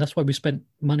 Mm. and that's why we spent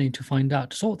money to find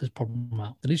out to sort this problem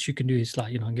out. The least you can do is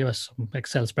like, give us some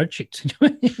Excel spreadsheets. You know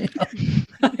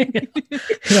what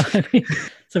I mean?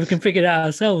 So we can figure it out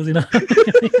ourselves. You don't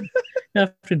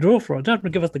have to draw for it. Don't have to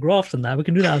give us the graphs and that. We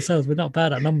can do that ourselves. We're not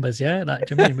bad at numbers, yeah. Like,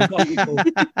 do you know what I mean?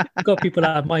 We've got people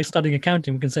that might studying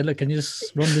accounting. We can say, look, can you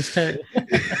just run this table?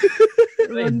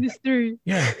 Run this through.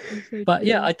 Yeah. So But true.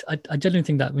 yeah, I genuinely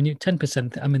think that when you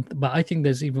 10%, I mean, but I think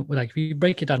there's even like, if you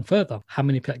break it down further, how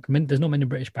many there's not many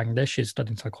British Bangladeshis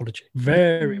studying psychology.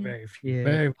 Very, Mm. very few. Yeah.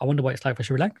 Very. I wonder what it's like for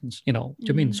Sri Lankans. Do you know what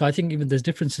I mean? Mm. So I think even there's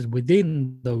differences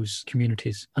within those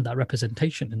communities and that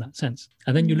representation in that sense.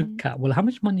 And then you look at, well, how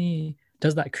much money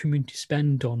does that community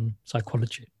spend on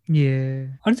psychology? Yeah.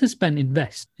 How does they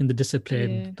invest in the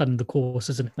discipline, Yeah. studying the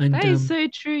courses, and That is so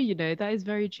true, that is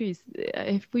very true.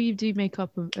 If we do make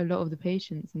up a lot of the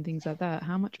patients and things like that,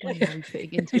 how much money are we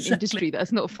putting into an industry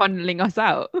that's not funneling us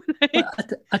out?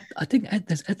 But I think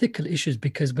there's ethical issues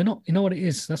because we're not, you know what it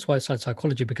is? That's why it's like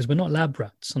psychology, because we're not lab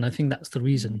rats. And I think that's the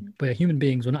reason. We're human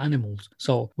beings, we're not animals.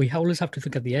 So we always have to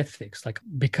think of the ethics, like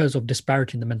because of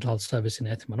disparity in the mental health service in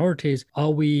ethnic minorities,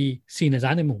 are we seen as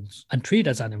animals and treated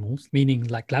as animals, meaning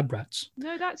like lab rats?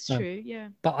 No, that's true. Yeah.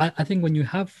 But I think when you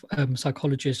have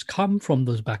psychologists come from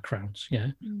those backgrounds,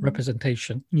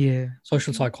 representation,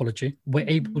 social psychology, we're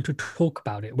able to talk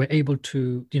about it. We're able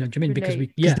to, do you know what I mean? Because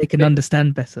because they can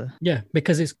understand better. Yeah,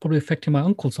 because it's probably affecting my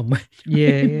uncle somewhere.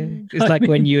 Yeah. It's like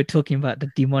when you were talking about the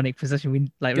demonic possession.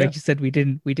 We Reggie said we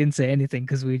didn't say anything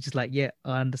because we were just like, yeah,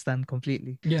 I understand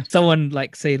completely. Yeah. Someone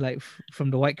like say like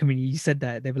from the white community, you said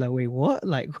that, they'd be like, wait, what?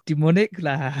 Like demonic?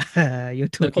 Like you're They call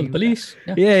talking the police.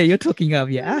 Yeah, you're talking out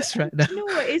of your ass right now. You know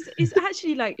what? It's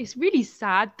actually like, it's really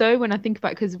sad though when I think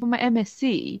about it, because for my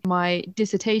MSc, my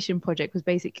dissertation project was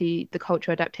basically the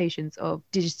cultural adaptations of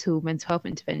digital mental health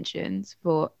interventions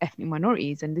for ethnic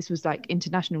minorities. And this was like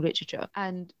international literature.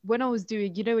 And when I was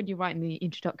doing, when you're writing the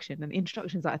introduction, and the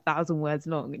introduction is like 1,000 words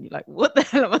long, and you're like, what the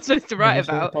hell am I supposed to write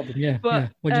about? Yeah,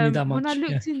 But what do you need that much? when I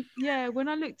looked when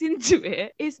I looked into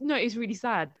it, it's really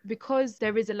sad because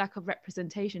there is a lack of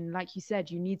representation. Like you said,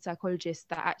 you need psychologists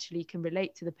that actually can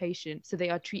relate to the patient so they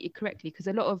are treated correctly, because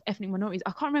a lot of ethnic minorities,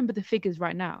 I can't remember the figures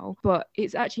right now, but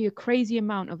it's actually a crazy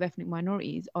amount of ethnic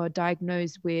minorities are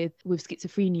diagnosed with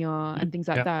schizophrenia and things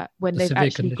like that when they've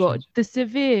actually got the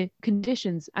severe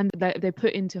conditions, and they're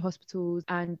put into hospitals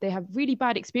and they have really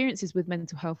bad experiences with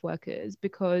mental health workers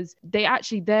because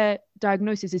their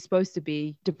diagnosis is supposed to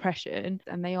be depression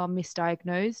and they are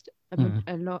misdiagnosed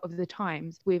a lot of the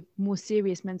times with more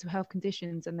serious mental health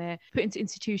conditions, and they're put into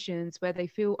institutions where they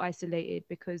feel isolated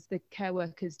because the care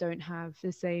workers don't have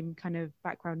the same kind of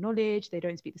background knowledge, they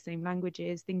don't speak the same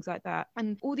languages, things like that.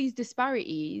 And all these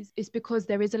disparities is because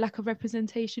there is a lack of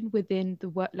representation within the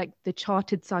work, like the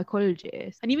chartered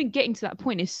psychologist. And even getting to that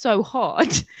point is so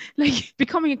hard. Like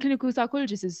becoming a clinical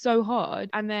psychologist is so hard,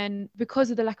 and then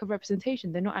because of the lack of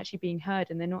representation, they're not actually being heard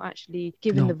and they're not actually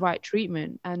given the right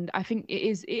treatment. And I think it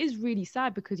is really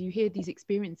sad because you hear these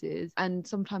experiences and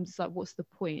sometimes it's like, what's the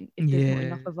point if there's not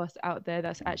enough of us out there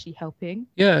that's actually helping?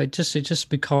 Yeah, it just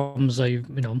becomes a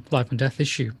life and death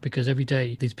issue, because every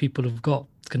day these people have got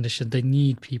condition, they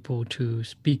need people to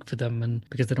speak for them, and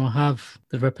because they don't have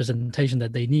the representation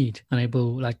that they need,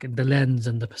 unable, like the lens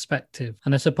and the perspective.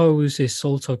 And I suppose it's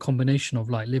also a combination of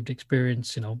like lived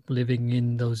experience, living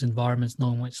in those environments,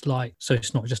 knowing what it's like. So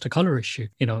it's not just a color issue.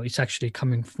 It's actually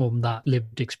coming from that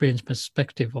lived experience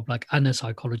perspective of like a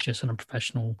psychologist and a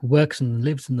professional who works and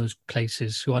lives in those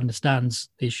places, who understands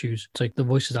the issues. So the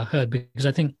voices are heard, because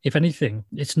I think if anything,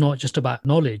 it's not just about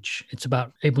knowledge, it's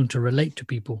about able to relate to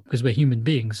people, because we're human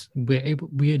beings.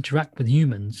 We interact with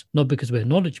humans, not because we're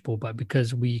knowledgeable, but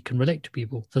because we can relate to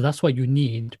people. So that's why you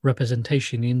need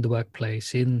representation in the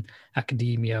workplace, in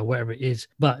academia, wherever it is.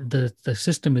 But the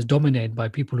system is dominated by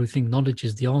people who think knowledge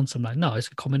is the answer. I'm like, no, it's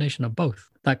a combination of both.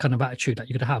 That kind of attitude that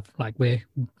you could have, like where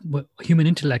human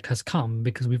intellect has come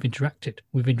because we've interacted.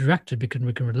 We've interacted because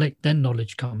we can relate. Then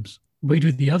knowledge comes. We do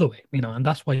it the other way, and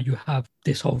that's why you have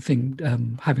this whole thing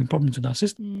having problems with our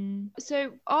system.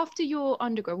 So after your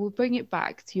undergrad, we'll bring it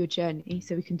back to your journey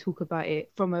so we can talk about it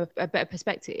from a better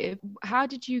perspective. How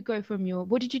did you go from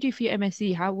what did you do for your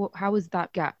MSc? How was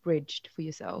that gap bridged for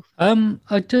yourself? That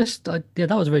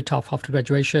was very tough after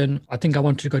graduation. I think I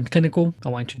wanted to go into clinical. I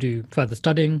wanted to do further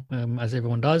studying, as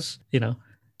everyone does,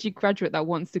 graduate that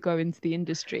wants to go into the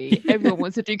industry. Everyone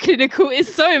wants to do clinical.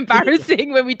 It's so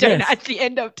embarrassing when we don't actually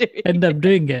end up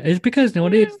doing it. It's because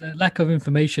it is the lack of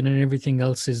information, and everything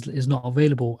else is not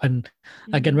available. And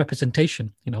again,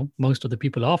 representation, most of the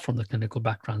people are from the clinical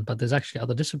background, but there's actually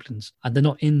other disciplines, and they're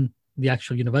not in the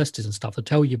actual universities and stuff to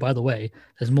tell you, by the way,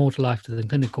 there's more to life than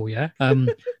clinical.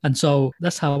 And so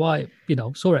that's how I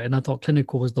saw it, and I thought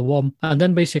clinical was the one. And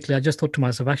then basically I just thought to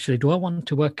myself, actually, do I want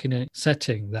to work in a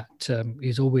setting that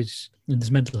is always in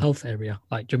this mental health area,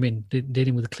 like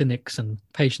dealing with clinics and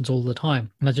patients all the time?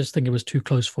 And I just think it was too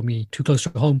close to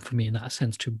home for me in that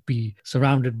sense, to be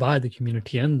surrounded by the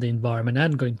community and the environment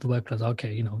and going to the workplace.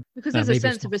 Because there's a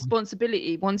sense of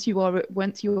responsibility once you are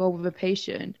with a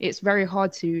patient. It's very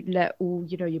hard to let all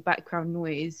your background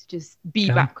noise just be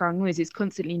background noise. It's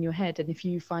constantly in your head, and if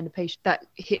you find a patient that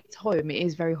hits home, it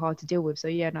is very hard to deal with. So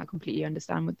I completely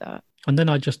understand with that. And then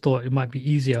I just thought it might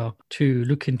be easier to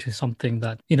look into something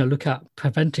that, look at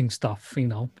preventing stuff,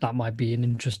 that might be an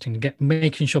interesting,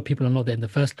 making sure people are not there in the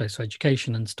first place, so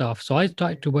education and stuff. So I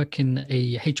started to work in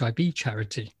a HIV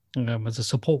charity as a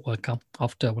support worker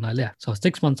after when I left. So I was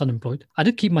 6 months unemployed. I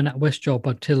did keep my NatWest job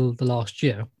until the last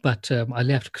year, but I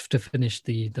left to finish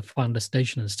the final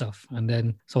destination and stuff. And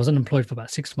then, so I was unemployed for about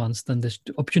 6 months. Then this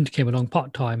opportunity came along,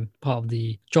 part-time, part of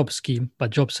the job scheme by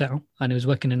JobSettle, and it was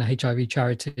working in a HIV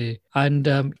charity. And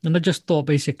I just thought,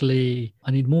 basically,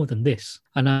 I need more than this.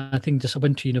 And I think I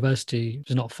went to university, which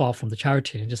is not far from the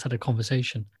charity, and just had a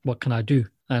conversation. What can I do?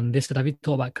 And they said, have you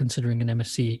thought about considering an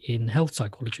MSc in health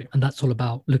psychology? And that's all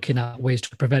about looking at ways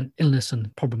to prevent illness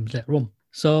and problems later on.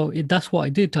 So that's what I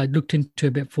did. I looked into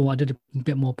a bit I did a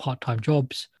bit more part-time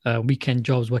jobs, weekend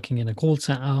jobs, working in a call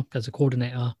center as a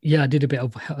coordinator. I did a bit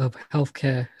of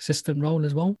healthcare assistant role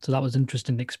as well. So that was an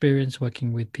interesting experience,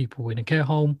 working with people in a care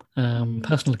home.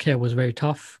 Personal care was very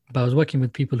tough, but I was working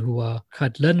with people who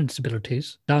had learning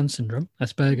disabilities, Down syndrome,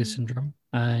 Asperger's syndrome,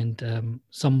 and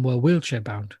some were wheelchair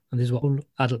bound, and these were all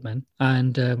adult men.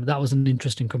 And that was an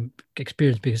interesting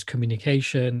experience, because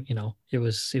communication,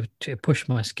 it pushed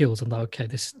my skills. And okay,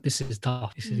 this is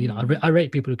tough. This is, I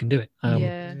rate people who can do it.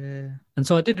 And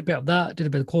so I did a bit of that, did a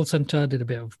bit of call center, did a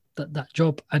bit of that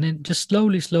job, and then just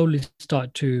slowly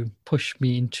started to push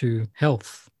me into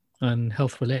health and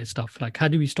health related stuff. Like, how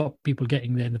do we stop people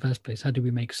getting there in the first place? How do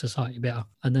we make society better?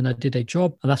 And then I did a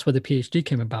job, and that's where the PhD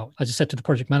came about. I just said to the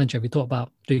project manager, have you thought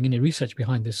about doing any research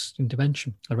behind this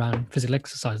intervention around physical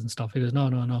exercise and stuff? He goes, no.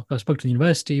 So I spoke to the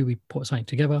university, we put something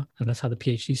together, and that's how the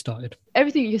PhD started.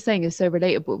 Everything you're saying is so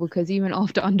relatable, because even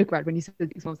after undergrad, when you said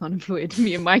 6 months unemployed,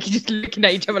 me and Mikey just looking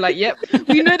at each other like, yep,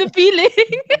 we know the feeling.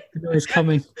 It's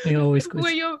coming.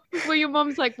 Where your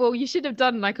mom's like, well, you should have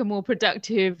done like a more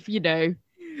productive,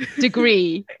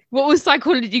 degree. What was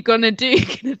psychology gonna do,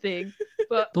 kind of thing?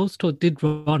 But those two did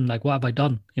run like, what have I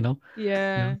done?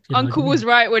 Uncle was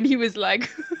right when he was like,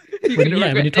 when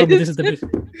he told me this is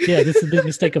the big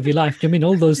mistake of your life.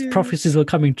 All those prophecies were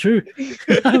coming true.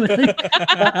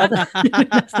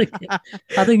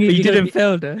 I think you didn't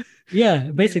fail though.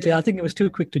 Yeah, basically, I think it was too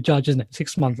quick to judge, isn't it?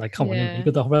 6 months, like, come on, you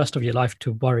got the rest of your life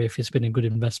to worry if it's been a good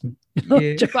investment.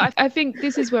 But I think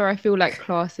this is where I feel like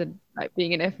class and like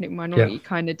being an ethnic minority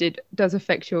kind of does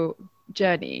affect your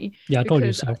journey. I told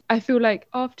you so. I feel like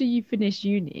after you finish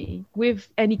uni, with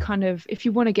any kind of, if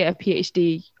you want to get a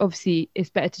PhD, obviously it's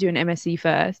better to do an MSc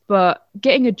first, but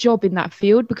getting a job in that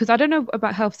field, because I don't know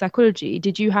about health psychology,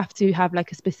 did you have to have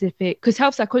like a specific, because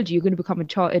health psychology, you're going to become a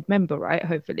chartered member, right?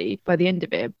 Hopefully by the end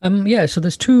of it. So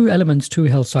there's two elements to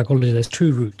health psychology. There's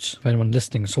two routes for anyone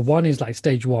listening. So one is like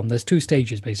stage one. There's two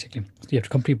stages basically. You have to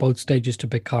complete both stages to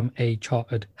become a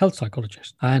chartered health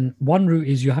psychologist. And one route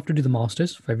is you have to do the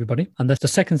masters for everybody. And that's the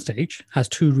second stage has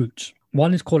two routes.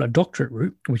 One is called a doctorate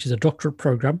route, which is a doctorate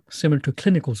program similar to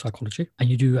clinical psychology. And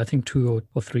you do, I think, 2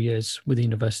 or 3 years with the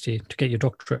university to get your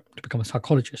doctorate to become a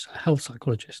psychologist, a health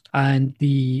psychologist. And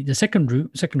the second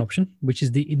route, second option, which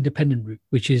is the independent route,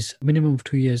 which is minimum of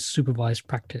 2 years supervised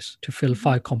practice to fill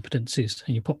 5 competencies.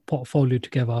 And you put portfolio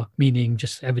together, meaning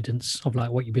just evidence of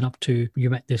like what you've been up to. You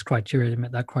met this criteria, you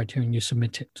met that criteria, and you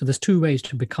submit it. So there's 2 ways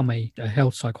to become a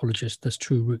health psychologist. There's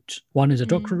 2 routes. One is a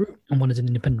doctorate route and one is an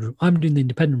independent route. I'm doing the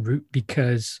independent route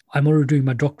because I'm already doing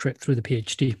my doctorate through the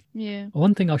PhD. Yeah.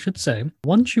 One thing I should say,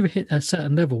 once you hit a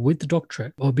certain level with the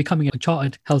doctorate or becoming a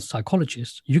chartered health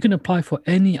psychologist, you can apply for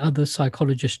any other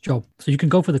psychologist job. So you can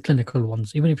go for the clinical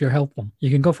ones, even if you're a health one. You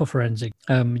can go for forensic.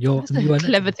 That's a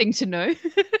clever thing to know.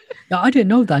 Yeah, I didn't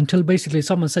know that until basically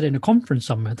someone said it in a conference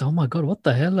somewhere. Oh my God, what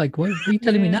the hell? Like, what are you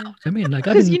telling me now? I mean, like,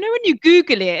 because you know, when you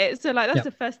Google it, so like that's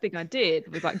the first thing I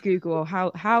did was like Google,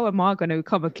 how am I going to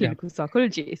become a clinical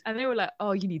psychologist? And they were like,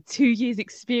 oh, you need 2 years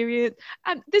experience.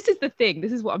 And this is the thing.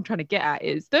 This is what I'm trying to get at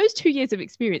is those 2 years of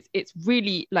experience. It's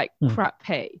really like crap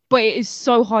pay, but it is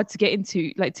so hard to get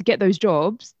into, like to get those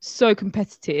jobs, so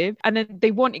competitive. And then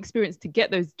they want experience to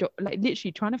get those jobs, like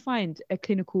literally trying to find a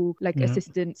clinical like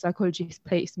assistant psychologist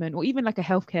placement or even like a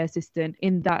healthcare assistant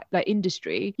in that like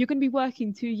industry. You're going to be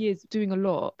working 2 years doing a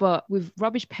lot, but with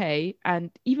rubbish pay, and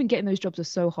even getting those jobs are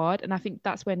so hard. And I think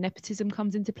that's where nepotism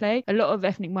comes into play. A lot of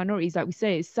ethnic minorities, like we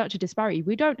say, is such a disparity.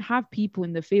 We don't have people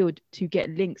in the field to get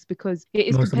links because it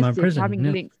is competitive.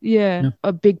 Having links,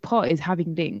 a big part is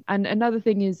having links. And another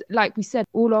thing is, like we said,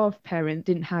 all our parents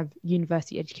didn't have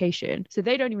university education, so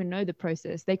they don't even know the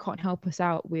process. They can't help us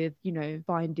out with, you know,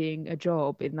 finding a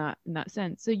job in that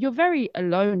sense. So you're very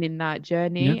alone in that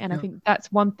journey. I think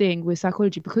that's one thing with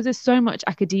psychology, because there's so much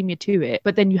academia to it,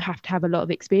 but then you have to have a lot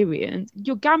of experience.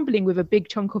 You're gambling with a big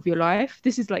chunk of your life.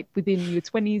 This is like within your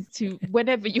 20s to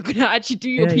whenever you're gonna actually do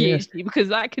your PhD, because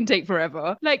that can take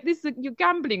forever. Like this, you're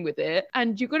gambling with it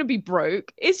and you're gonna be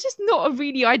broke. It's just not a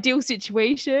really ideal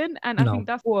situation. And I think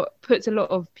that's what puts a lot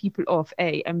of people off,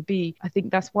 A, and B, I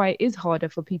think that's why it is harder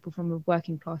for people from a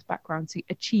working class background to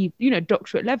achieve, you know,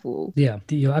 doctorate level. Yeah,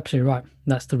 you're absolutely right.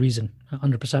 That's the reason.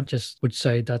 100% just would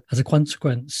say that as a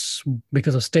consequence,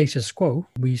 because of status quo,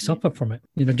 we suffer from it.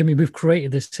 You know, Jimmy, we've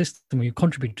created this system, we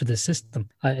contribute to this system.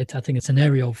 I think it's an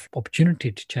area of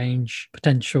opportunity to change,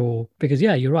 potential, because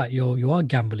you're right. You are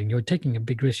gambling. You're taking a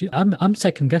big risk. I'm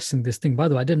second guessing this thing. By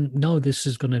the way, I didn't know this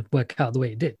is going to work out the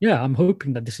way it did. Yeah, I'm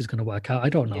hoping that this is going to work out. I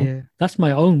don't know. Yeah. That's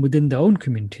my own within their own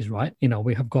communities, right? You know,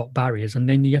 we have got barriers, and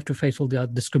then you have to face all the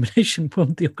discrimination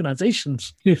from the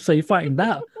organizations. So you're fighting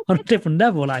that on a different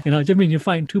level. Like, you know, I mean, you're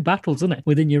fighting 2 battles, isn't it,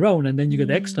 within your own, and then you get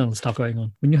the external stuff going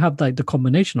on. When you have like the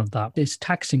combination of that, it's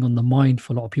taxing on the mind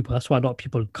for a lot of people. That's why a lot of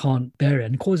people can't bear it,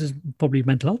 and causes probably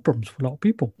mental health problems for a lot of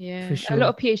people. Yeah, for sure. A lot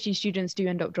of PhD students do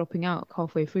end up dropping out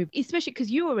halfway through, especially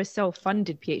because you are a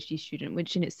self-funded PhD student,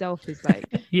 which in itself is like,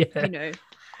 you know,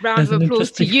 round of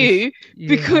applause to you,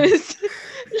 because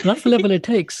that's the level it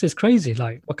takes. It's crazy.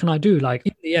 Like, what can I do? Like,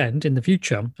 in the end, in the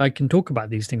future, I can talk about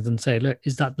these things and say, look,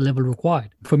 is that the level required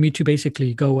for me to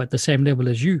basically go at the same level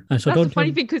as you? And so that's the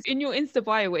funny thing, because in your Insta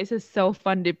bio, it says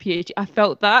self-funded PhD. I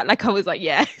felt that, like, I was like,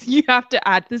 yeah, you have to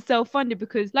add the self-funded,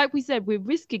 because like we said, we're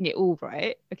risking it all,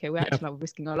 right? Okay, we're actually not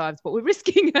risking our lives, but we're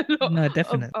risking a lot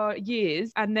of our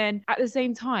years. And then at the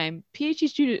same time, PhD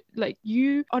student, like,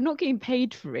 you are not getting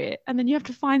paid for it, and then you have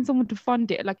to find someone to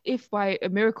fund it. Like, if by a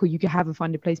miracle you can have a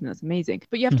funded placement, that's amazing,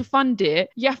 but you have to fund it,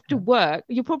 you have to work,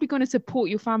 you're probably going to support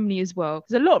your family as well.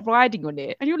 There's a lot riding on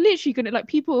it, and you're literally going to, like,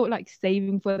 people like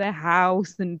saving for their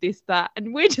house and this, that,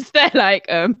 and we're just there like,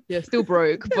 still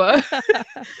broke, but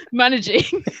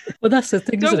managing. Well, that's the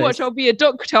thing. Don't watch, I'll be a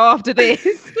doctor after this.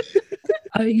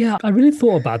 I really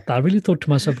thought about that. I really thought to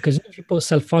myself, because if you put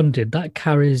self-funded, that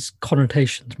carries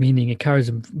connotations, meaning it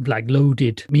carries like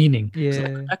loaded meaning. Yeah.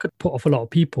 So that could put off a lot of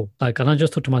people. Like, and I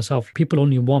just thought to myself, people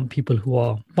only want people who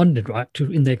are funded, right,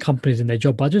 to in their companies, in their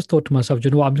job. But I just thought to myself, you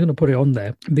know what, I'm just going to put it on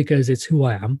there because it's who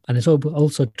I am. And it's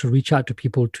also to reach out to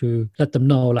people to let them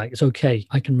know, like, it's okay.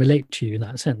 I can relate to you in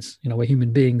that sense. You know, we're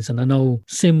human beings, and I know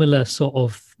similar sort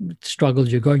of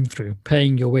struggles you're going through,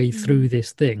 paying your way through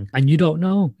this thing, and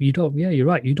you're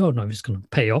right, you don't know if it's going to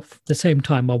pay off. At the same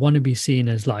time, I want to be seen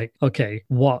as like, okay,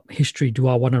 what history do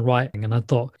I want to write? And I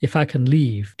thought, if I can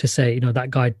leave to say, you know, that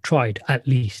guy tried, at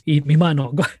least he might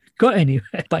not got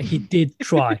anywhere, but he did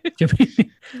try. Do you know what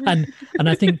I mean? And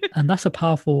I think, and that's a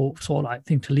powerful sort of like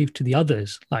thing to leave to the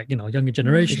others, like, you know, younger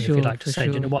generation, if you like to say,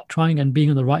 you know what, trying and being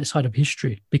on the right side of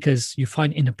history, because you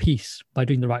find inner peace by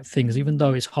doing the right things, even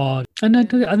though it's hard. And I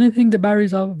think the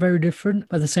barriers are very different.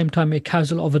 But at the same time, it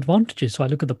carries a lot of advantages. So I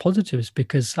look at the positives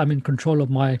because I'm in control of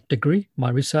my degree, my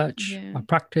research, my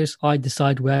practice. I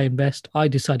decide where I invest. I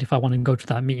decide if I want to go to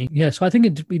that meeting. Yeah. So I think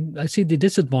I see the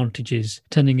disadvantages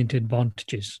turning into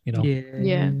advantages, you know.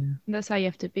 Yeah. That's how you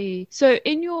have to be. So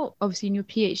in your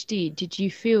PhD, did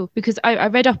you feel, because I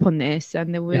read up on this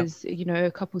and there was, you know,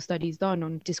 a couple studies done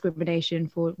on discrimination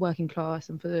for working class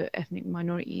and for the ethnic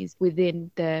minorities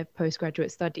within their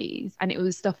postgraduate studies. And it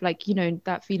was stuff like, you know,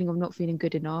 that feeling of not feeling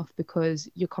good enough because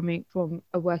you're coming from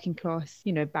a working class,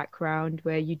 you know, background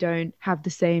where you don't have the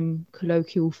same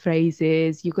colloquial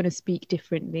phrases, you're going to speak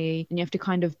differently, and you have to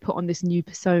kind of put on this new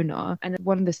persona. And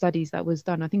one of the studies that was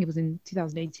done, I think it was in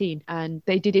 2018, and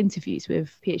they did interviews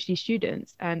with PhD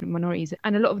students and minorities,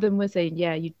 and a lot of them were saying,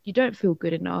 yeah, you don't feel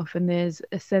good enough. And there's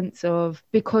a sense of,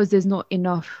 because there's not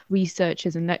enough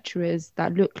researchers and lecturers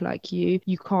that look like you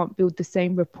can't build the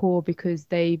same rapport, because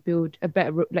they build a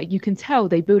better, like you can tell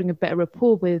they're building a better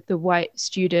rapport with the white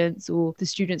students or the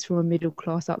students from a middle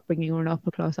class upbringing or an upper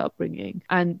class upbringing.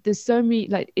 And there's so many,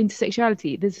 like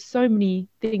intersectionality, there's so many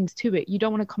things to it. You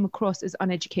don't want to come across as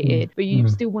uneducated, but you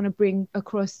still want to bring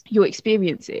across your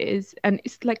experiences, and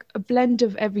it's like a blend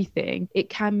of everything. It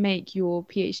can make your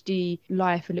PhD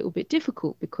life a little bit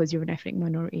difficult because you're an ethnic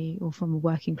minority or from a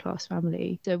working class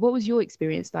family. So what was your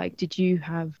experience like? Did you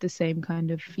have the same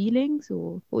kind of feelings,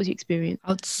 or what was your experience?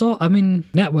 So, I mean,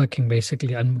 networking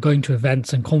basically and going to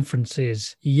events and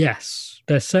conferences, yes,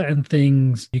 there's certain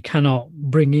things you cannot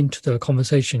bring into the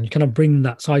conversation. You cannot bring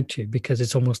that side to, because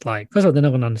it's almost like, first of all, they're not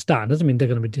going to understand. Doesn't mean they're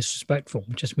going to be disrespectful.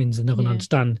 It just means they're not going to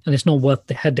understand. And it's not worth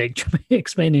the headache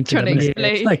explaining to them.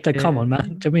 It's like, come on,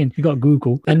 man. Do you mean you got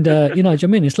Google? And, you know, do you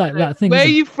mean it's like that thing. Where are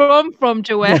you from,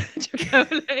 Joelle?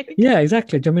 Yeah,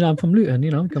 exactly. Do you mean I'm from Luton,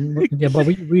 you know? Yeah, but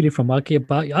we're really from okay,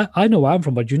 but I know where I'm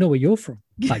from, but do you know where you're from?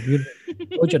 Like your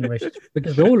generation,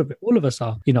 because all of us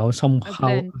are, you know,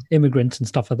 somehow immigrants and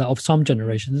stuff like that of some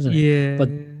generations, isn't it? Yeah. But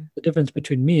the difference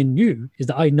between me and you is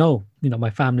that I know, you know,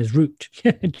 my family's root.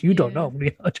 You don't know,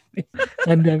 you know what I mean?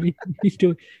 And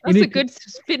that's a good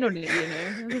spin on it,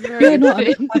 you know. Yeah, no,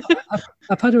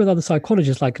 I've had it with other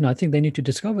psychologists. Like, you know, I think they need to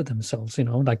discover themselves, you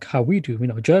know, like how we do. You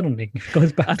know, journaling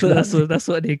goes back to that's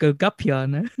what they go gap year,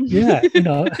 no? Yeah, you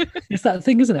know, it's that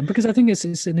thing, isn't it? Because I think it's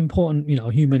an important, you know,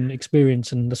 human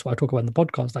experience, and that's what I talk about in the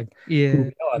podcast. Like,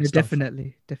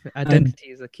 definitely, identity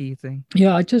is a key thing.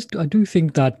 Yeah, I do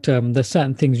think that there's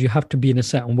certain things you have to be in a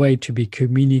certain way to be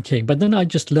communicating. But then I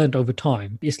just learned over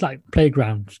time, it's like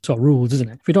playground sort of rules, isn't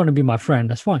it? If you don't want to be my friend,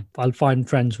 that's fine. I'll find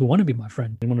friends who want to be my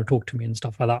friend and want to talk to me and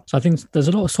stuff like that. So I think there's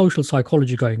a lot of social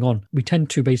psychology going on. We tend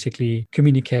to basically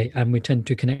communicate and we tend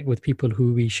to connect with people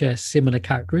who we share similar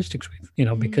characteristics with, you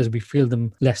know, because we feel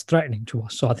them less threatening to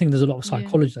us. So I think there's a lot of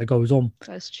psychology that goes on.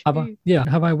 That's true.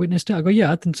 Have I witnessed it? I go,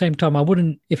 yeah. At the same time, I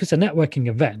wouldn't, if it's a networking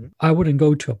event, I wouldn't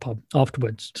go to a pub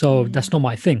afterwards. So that's not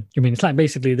my thing. I mean, it's like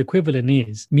basically the equivalent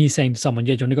is me saying to someone,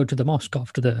 yeah, do you want to go to the mosque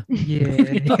after the...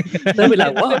 Yeah. They'll be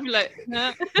like, what?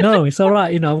 Nah. No, it's all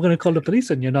right. You know, I'm going to call the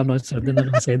police on you. No, I'm not. So they're not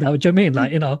going to say that. What do you mean?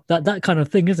 Like, you know, that kind of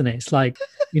thing, isn't it? It's like,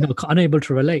 you know, unable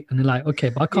to relate. And they're like, okay,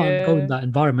 but I can't go in that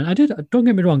environment. Don't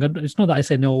get me wrong. It's not that I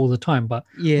say no all the time, but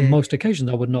on most occasions,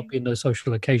 I would not be in those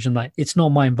social occasion. Like, it's not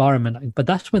my environment. But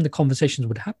that's when the conversations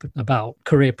would happen about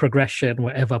career progression,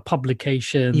 whatever,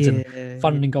 publications and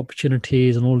funding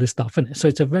opportunities and all this stuff. And so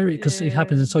it's a very, because it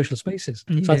happens in social spaces.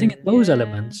 So I think in those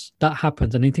elements, that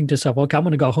happens. And you think to yourself, okay, I'm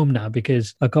going to go home now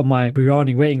because I got my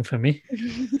biryani waiting for me.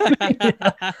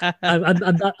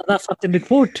 and that's something to look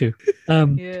forward to.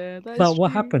 But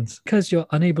what happens? Because you're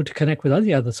unable to connect with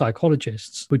any other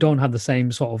psychologists who don't have the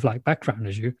same sort of like background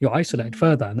as you, you're isolated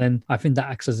further. And then I think that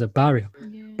acts as a barrier.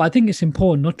 But I think it's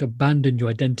important not to abandon your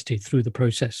identity through the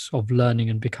process of learning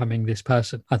and becoming this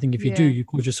person. I think if you do, you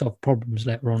cause yourself problems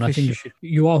later on. I think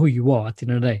you are who you are at the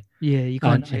end of the day. Yeah, you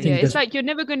can't change. Yeah, it's like you're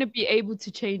never going to be able to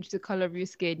change the color of your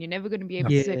skin. You're never going to be able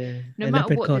to, no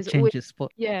matter what, there's always,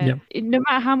 no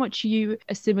matter how much you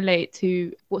assimilate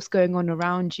to what's going on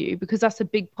around you, because that's a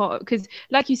big part, because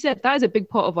like you said, that is a big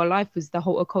part of our life, was the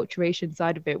whole acculturation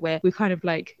side of it, where we're kind of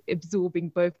like absorbing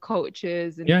both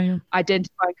cultures and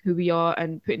identifying who we are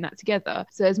and putting that together.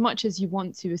 So as much as you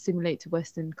want to assimilate to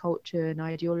Western culture and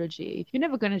ideology, you're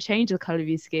never going to change the color of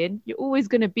your skin. You're always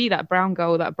going to be that brown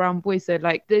girl, that brown boy. So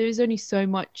like there is only so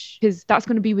much, because that's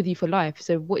going to be with you for life.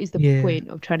 So what is the point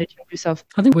of trying to change yourself?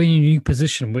 I think we're in a new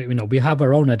position. We have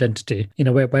our own identity.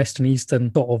 We're West and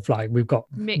Eastern, sort of like we've got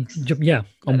mixed. Yeah,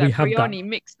 and like we have that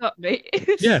mixed up, mate.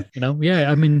 yeah.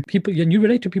 I mean, people, and you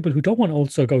relate to people who don't want to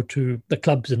also go to the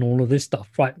clubs and all of this stuff,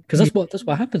 right? Because that's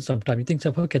what happens sometimes. You think,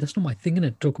 okay, that's not my thing,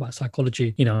 innit? Talk about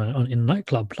psychology, in a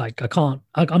nightclub. Like, I can't.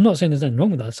 I'm not saying there's anything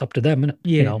wrong with that. It's up to them,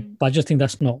 innit? But I just think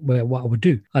that's not what I would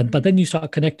do. But then you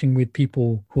start connecting with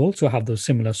people who also have those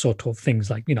similar sort of things,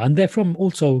 like, and they're from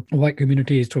also white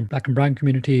communities, from black and brown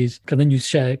communities. And then you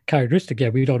share characteristic. Yeah,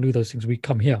 we don't do those things. We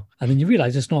come here, and then you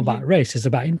realize it's not about race. It's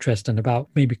about interest and about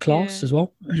maybe class as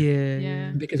well.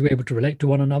 Yeah. Because we're able to relate to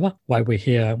one another. Why we're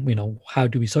here, how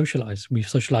do we socialize? We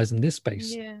socialize in this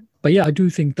space. But yeah, I do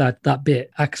think that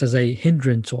bit acts as a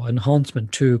hindrance or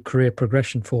enhancement to career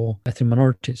progression for ethnic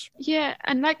minorities. Yeah,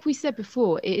 and like we said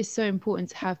before, it is so important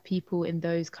to have people in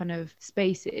those kind of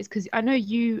spaces, because I know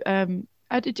you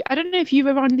I don't know if you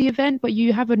were on the event, but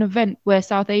you have an event where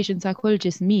South Asian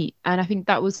psychologists meet. And I think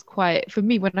that was quite, for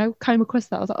me, when I came across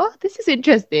that, I was like, oh, this is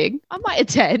interesting. I might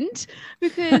attend,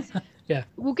 because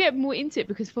we'll get more into it,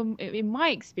 because in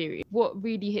my experience, what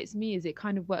really hits me is it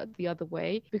kind of worked the other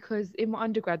way, because in my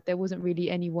undergrad, there wasn't really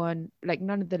anyone, like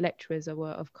none of the lecturers were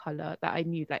of color that I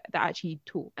knew, like that actually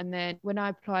taught. And then when I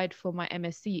applied for my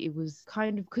MSc, it was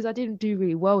kind of, because I didn't do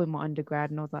really well in my undergrad,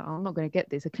 and I was like, oh, I'm not going to get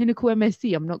this, a clinical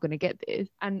MSc, I'm not going to get this.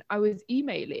 And I was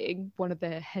emailing one of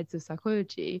the heads of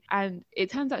psychology, and it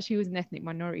turns out she was an ethnic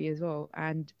minority as well.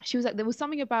 And she was like, there was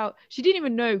something about, she didn't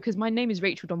even know, because my name is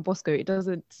Rachel Don Bosco, it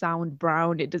doesn't sound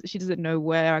brown, she doesn't know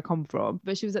where I come from,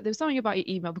 but she was like, there was something about your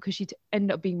email, because she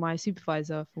ended up being my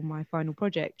supervisor for my final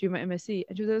project during my MSc,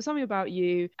 and she was like, there was something about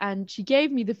you, and she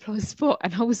gave me the plus spot,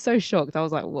 and I was so shocked. I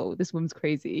was like, whoa, this woman's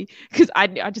crazy, because I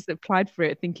just applied for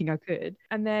it thinking I could.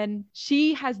 And then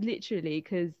she has literally,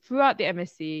 because throughout the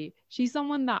MSc, she's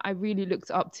someone that I really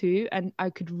looked up to and I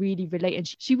could really relate. And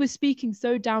she was speaking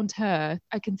so down to earth.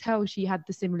 I can tell she had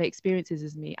the similar experiences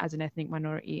as me as an ethnic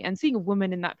minority, and seeing a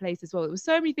woman in that place as well. It was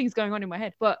so many things going on in my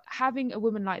head, but having a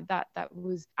woman like that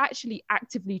was actually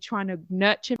actively trying to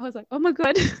nurture, I was like, oh my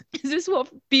God, is this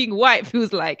what being white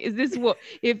feels like? Is this what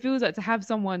it feels like to have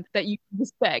someone that you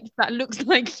respect that looks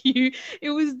like you? It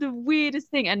was the weirdest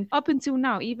thing. And up until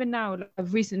now, even now,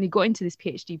 I've recently got into this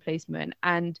PhD placement,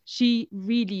 and she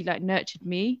really nurtured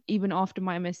me even after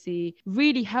my MSc,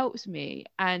 really helps me.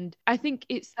 And I think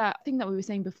it's that thing that we were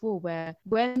saying before, where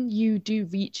when you do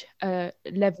reach a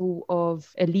level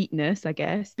of eliteness, I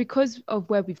guess, because of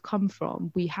where we've come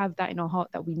from, we have that in our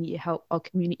heart that we need to help our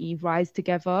community rise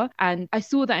together. And I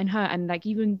saw that in her, and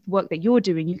even work that you're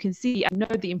doing, you can see and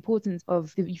know the importance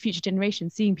of the future generation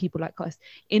seeing people like us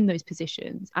in those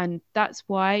positions. And that's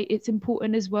why it's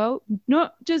important as well,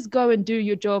 not just go and do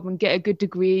your job and get a good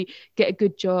degree, get a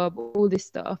good job, all this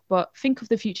stuff, but think of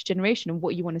the future generation and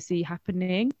what you want to see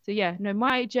happening. So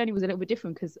my journey was a little bit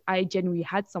different, because I genuinely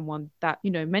had someone that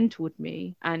mentored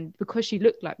me, and because she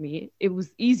looked like me, it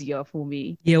was easier for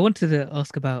me. I wanted to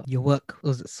ask about your work.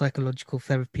 Was it psychological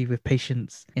therapy with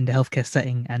patients in the healthcare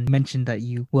setting, and mentioned that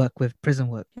you work with prison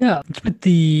work? It's with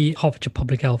the Hertfordshire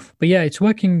Public Health, but it's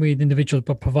working with individuals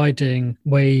but providing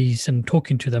ways and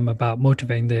talking to them about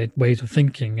motivating their ways of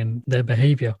thinking and their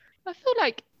behavior. I feel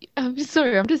like, I'm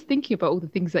sorry, I'm just thinking about all the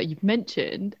things that you've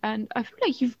mentioned, and I feel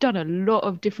like you've done a lot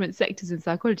of different sectors in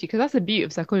psychology, because that's the beauty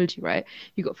of psychology, right?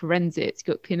 You've got forensics,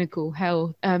 you've got clinical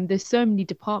health, there's so many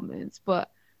departments, but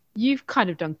you've kind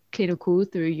of done clinical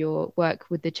through your work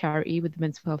with the charity, with the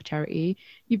mental health charity.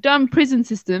 You've done prison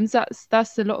systems.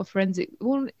 That's a lot of forensic.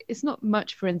 Well, it's not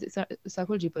much forensic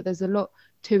psychology, but there's a lot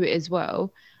to it as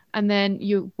well. And then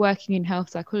you're working in health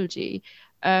psychology.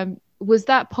 Was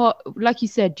that part, like you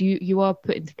said, you are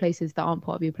put into places that aren't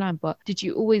part of your plan, but did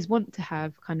you always want to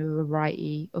have kind of a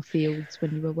variety of fields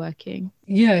when you were working?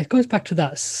 Yeah, it goes back to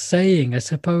that saying, I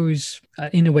suppose,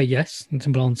 in a way, yes. The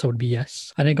simple answer would be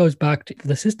yes. And it goes back to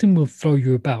the system will throw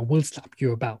you about, will slap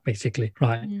you about, basically,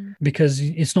 right? Because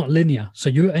it's not linear. So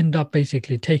you end up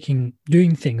basically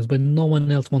doing things when no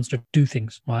one else wants to do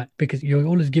things, right? Because you're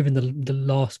always given the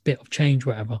last bit of change,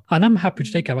 whatever. And I'm happy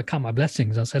to count my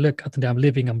blessings. I say, look, at the day I'm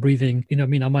living, I'm breathing, I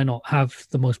might not have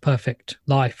the most perfect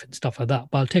life and stuff like that,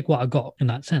 but I'll take what I got in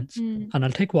that sense. And I'll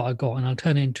take what I got and I'll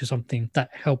turn it into something that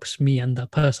helps me and the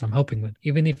person I'm helping with.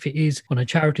 Even if it is on a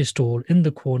charity stall in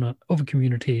the corner of a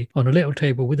community, on a little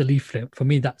table with a leaflet, for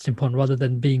me, that's important rather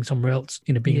than being somewhere else,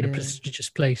 being in a prestigious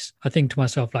place. I think to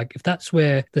myself, if that's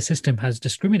where the system has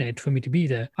discriminated for me to be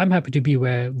there, I'm happy to be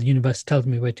where the universe tells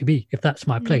me where to be, if that's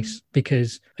my place,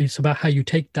 because it's about how you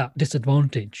take that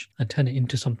disadvantage and turn it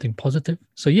into something positive.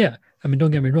 So I mean,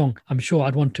 don't get me wrong. I'm sure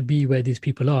I'd want to be where these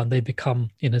people are and they become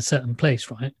in a certain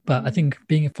place, right? But I think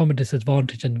being from a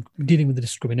disadvantage and dealing with the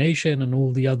discrimination and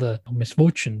all the other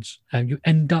misfortunes, you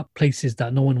end up places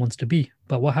that no one wants to be.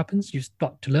 But what happens? You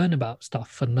start to learn about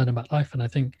stuff and learn about life. And I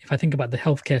think if I think about the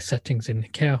healthcare settings in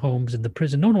care homes, in the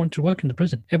prison, no one wanted to work in the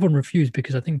prison. Everyone refused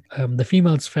because I think the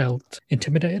females felt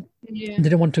intimidated. Yeah. They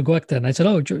didn't want to work there. And I said,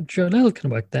 oh, Joel can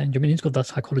work there. Do you mean he's got that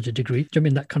psychology degree? Do you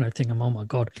mean that kind of thing? And oh my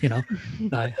God,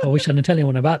 like, I wish I didn't tell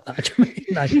anyone about that. Do you mean,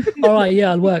 like, all right,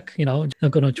 yeah, I'll work.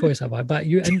 I've got no choice, have I? But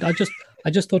I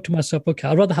just thought to myself, okay,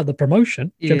 I'd rather have the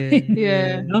promotion. Do you know what I mean?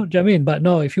 Yeah. No, do you know what I mean? But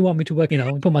no, if you want me to work,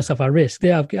 put myself at risk,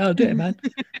 yeah, I'll do it, man.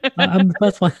 I'm the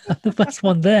first one. I'm the first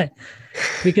one there.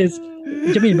 Because, do you know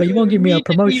what I mean? But you won't give me a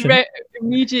promotion.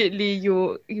 Immediately,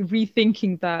 you're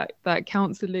rethinking that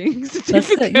counselling That's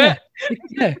certificate. it,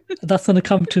 yeah, that's going to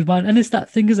come to mind. And it's that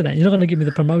thing, isn't it? You're not going to give me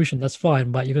the promotion. That's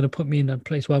fine. But you're going to put me in a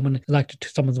place where I'm going to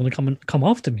someone's going to come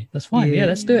after me. That's fine. Yeah,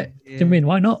 let's do it. Do you know what I mean?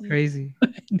 Why not? Crazy.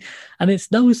 And it's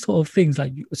those sort of things,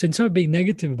 like, so instead of being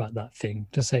negative about that thing,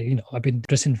 to say, I've been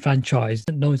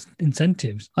disenfranchised, no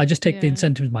incentives. I just take the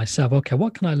incentives myself. Okay,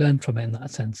 what can I learn from it in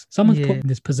that sense? Someone's put me in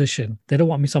this position. They don't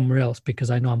want me somewhere else because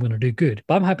I know I'm going to do good.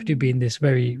 But I'm happy to be in this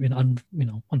very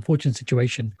unfortunate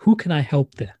situation. Who can I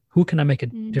help there? Who can I make a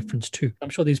difference to? I'm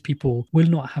sure these people will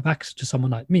not have access to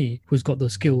someone like me who's got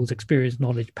those skills, experience,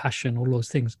 knowledge, passion, all those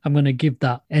things. I'm going to give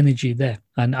that energy there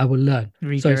and I will learn.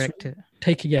 Redirect it.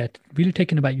 Really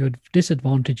taking about your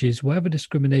disadvantages, whatever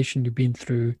discrimination you've been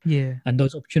through, and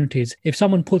those opportunities. If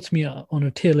someone puts me on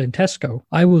a till in Tesco,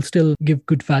 I will still give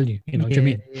good value. Do you know what I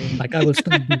mean? Like, I will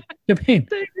still do. You know what I mean?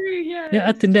 Yeah,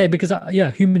 at the end of the day, because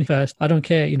human first. I don't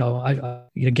care.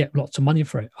 I get lots of money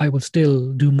for it. I will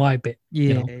still do my bit.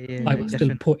 I will still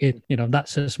put in.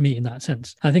 That's just me in that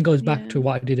sense. I think it goes back to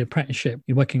what I did apprenticeship.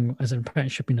 You're working as an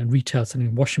apprenticeship in retail,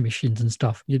 selling washing machines and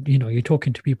stuff. You're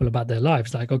talking to people about their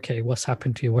lives. Like, okay, what's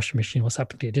happened to your washing machine? What's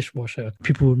happened to your dishwasher?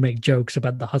 People would make jokes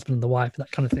about the husband and the wife,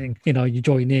 that kind of thing. You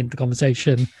join in the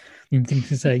conversation. Things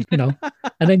to say,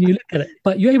 and then you look at it,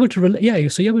 but you're able to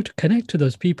so you're able to connect to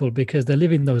those people because they're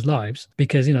living those lives,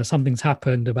 because something's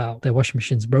happened about their washing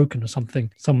machine's broken or something,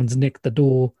 someone's nicked the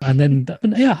door, and then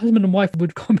husband and wife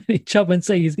would comment each other and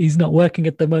say he's not working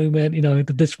at the moment,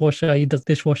 the dishwasher, he does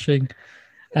dishwashing.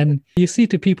 And you see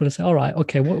to people and say, all right,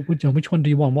 okay, which one do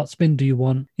you want? What spin do you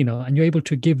want? And you're able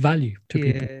to give value to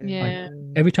people. Yeah. Like,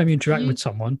 every time you interact with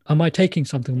someone, am I taking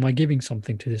something? Am I giving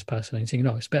something to this person? And saying,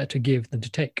 no, it's better to give than to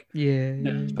take.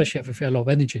 Especially if you feel a lot of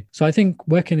energy. So I think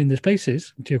working in these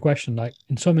places, to your question, like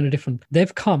in so many different,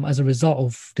 they've come as a result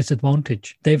of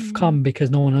disadvantage. They've come because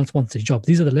no one else wants this job.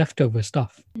 These are the leftover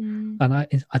stuff. And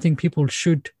I think people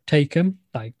should take them,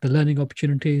 like the learning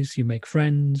opportunities. You make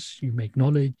friends, you make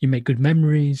knowledge, you make good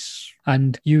memories,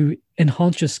 and you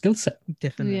enhance your skill set.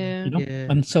 Definitely.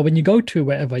 And so when you go to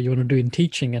wherever you want to do in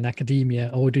teaching and academia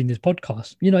or doing this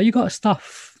podcast, you got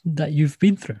stuff that you've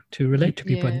been through to relate to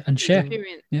people and share.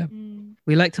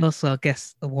 We like to ask our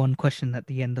guests one question at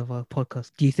the end of our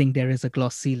podcast. Do you think there is a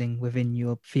glass ceiling within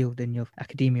your field, in your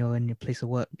academia, or in your place of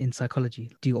work in psychology?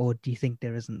 Do you think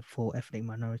there isn't for ethnic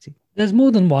minority? There's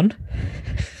more than one.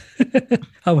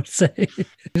 I would say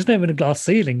it's not even a glass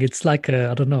ceiling. It's like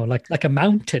like a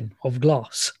mountain of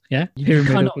glass. Yeah, it's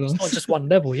not just one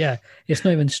level. Yeah, it's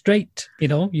not even straight.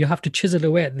 You have to chisel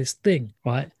away at this thing,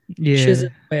 right? Chisel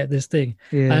away at this thing,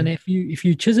 and if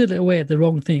you chisel away at the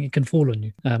wrong thing, it can fall on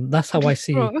you. That's how I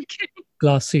see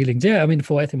glass ceilings. I mean,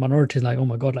 for ethnic minorities, like, oh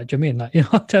my God, like, do you mean, like,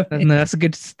 what I mean? No, that's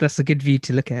a good view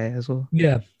to look at it as well.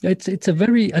 Yeah, it's a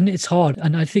very, and it's hard,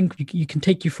 and I think you can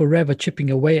take you forever chipping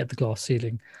away at the glass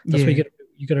ceiling. That's where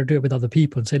you got to do it with other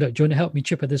people and say, look, do you want to help me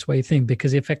chip at this way thing,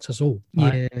 because it affects us all,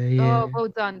 right? Oh, well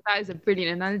done. That is a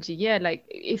brilliant analogy.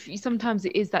 Like, sometimes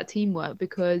it is that teamwork,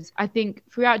 because I think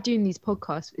throughout doing these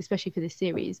podcasts, especially for this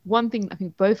series, one thing I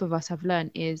think both of us have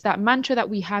learned is that mantra that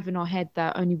we have in our head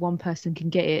that only one person can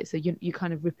get it, so you're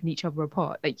kind of ripping each other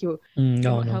apart, like you're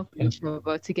not helping each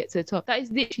other to get to the top. That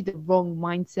is literally the wrong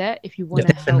mindset if you want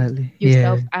to help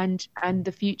yourself and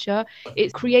the future.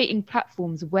 It's creating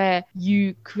platforms where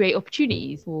you create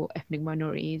opportunities for ethnic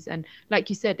minorities, and like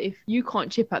you said, if you can't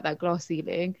chip at that glass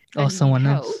ceiling, or someone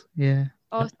else,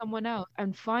 someone else,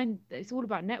 and it's all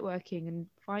about networking and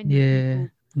finding people.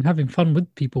 And having fun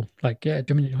with people. Like, do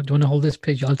you want to hold this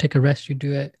page? I'll take a rest, you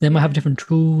do it. They might have different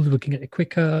tools, we can get it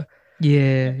quicker.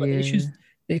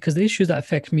 Because the issues that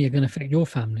affect me are going to affect your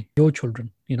family, your children.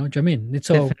 You know what I mean? It's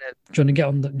all, Definitely. do you want to get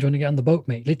on the, do you want to get on the boat,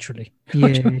 mate? Literally. Yeah.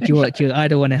 Do you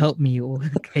either want to help me or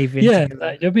cave in? Yeah, together? you know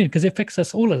what I mean? Because it affects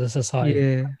us all as a society.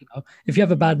 Yeah. You know, if you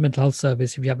have a bad mental health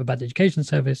service, if you have a bad education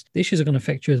service, the issues are going to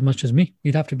affect you as much as me.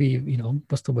 You'd have to be, you know,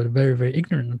 what's the word, very, very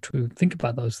ignorant to think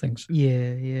about those things.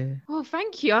 Yeah. Yeah. Oh,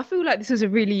 thank you. I feel like this was a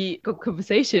really good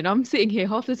conversation. I'm sitting here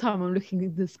half the time, I'm looking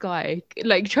in the sky,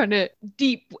 like trying to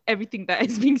deep everything that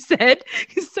is being said.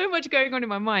 There's so much going on in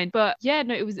my mind. But yeah,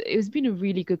 no, it's been a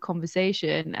really good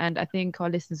conversation, and I think our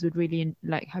listeners would really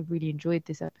have really enjoyed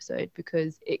this episode,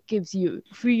 because it gives you,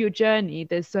 through your journey,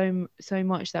 there's so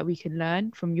much that we can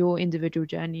learn from your individual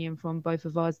journey and from both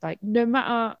of us. Like, no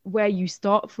matter where you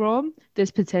start from,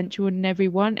 there's potential in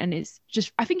everyone, and it's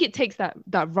just, I think it takes that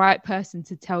right person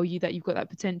to tell you that you've got that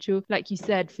potential. Like you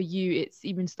said, for you, it's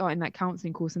even starting that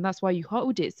counseling course, and that's why you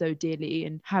hold it so dearly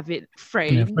and have it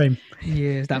framed. Yeah, frame. Yeah.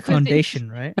 It's that Because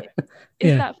foundation, right? It's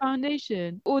Yeah. that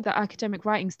foundation, or that academic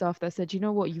writing stuff that said, you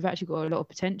know what, you've actually got a lot of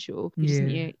potential. You just Yeah.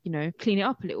 need to, you know, clean it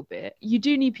up a little bit. You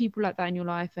do need people like that in your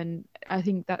life, and I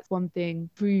think that's one thing,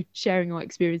 through sharing our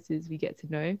experiences, we get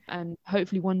to know, and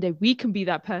hopefully one day we can be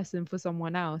that person for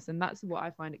someone else, and that's what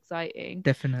I find exciting.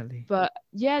 Definitely. But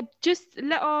yeah, just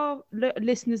let our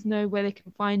listeners know where they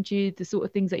can find you, the sort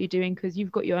of things that you're doing, because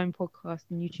you've got your own podcast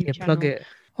and YouTube Yeah. channel. Plug it.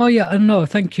 Oh yeah, and no,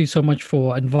 thank you so much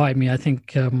for inviting me. I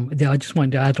think yeah, I just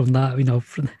wanted to add on that, you know,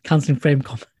 from the counseling frame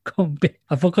bit.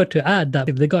 I forgot to add that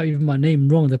if they got even my name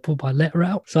wrong, they put my letter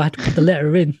out. So I had to put the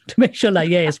letter in to make sure, like,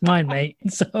 yeah, it's mine, mate.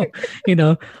 So, you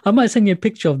know, I might send you a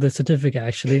picture of the certificate,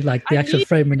 actually, like the actual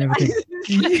frame and everything.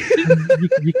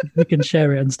 you can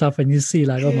share it and stuff, and you see,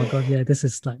 like, oh my god, yeah, this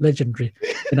is like legendary,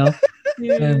 you know.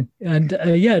 Yeah.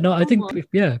 Yeah, no, I think,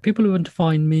 yeah, people who want to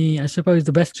find me, I suppose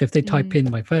the best, if they type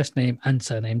in my first name and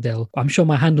surname, I'm sure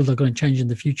my handles are going to change in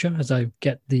the future as I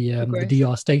get the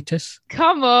DR status.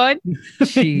 Come on.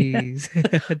 Jeez.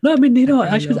 No, I mean, you know,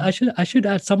 I should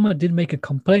add, someone did make a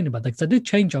complaint about that, because I did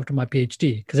change after my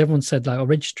PhD, because everyone said, like, oh,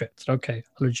 register it. I said, okay,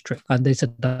 I'll register it. And they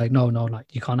said, like, no,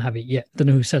 like, you can't have it yet. Don't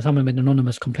know who said, someone made an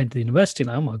anonymous complaint to the university.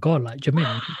 Like, oh my god, like,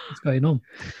 Jermaine, what's going on?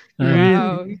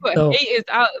 Wow, you've got haters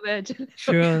out there.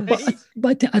 Sure.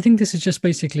 But I think this is just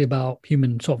basically about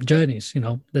human sort of journeys. You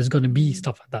know, there's going to be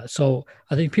stuff like that. So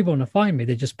I think people want to find me,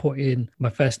 they just put in my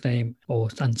first name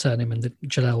and surname and the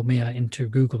Jalal Mia into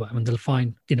Google, and they'll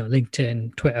find, you know,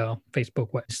 LinkedIn, Twitter, Facebook,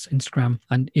 Instagram.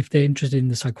 And if they're interested in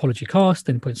the Psychology Cast,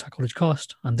 then put in Psychology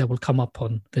Cast, and they will come up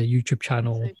on the YouTube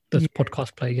channel, the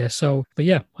podcast player. Yeah. So, but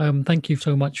yeah, thank you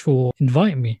so much for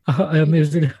inviting me. It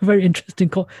was a very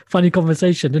interesting, funny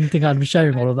conversation. Didn't think I'd be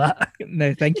sharing all of that.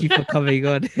 No, thank you for coming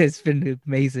on. It's been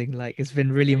amazing. Like, it's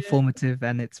been really informative,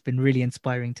 and it's been really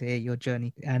inspiring to hear your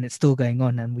journey, and it's still going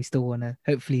on, and we still want to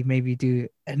hopefully maybe do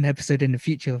an episode in the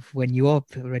future of when you are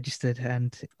registered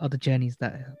and other journeys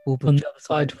that will be On the other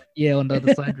side. Yeah, on the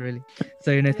other side, really.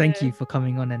 So, you know, thank you for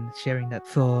coming on and sharing that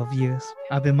for our viewers.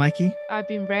 I've been Mikey. I've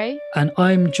been Ray. And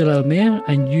I'm Jalal Mir,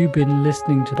 and you've been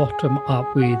listening to Bottom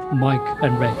Up with Mike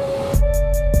and Ray.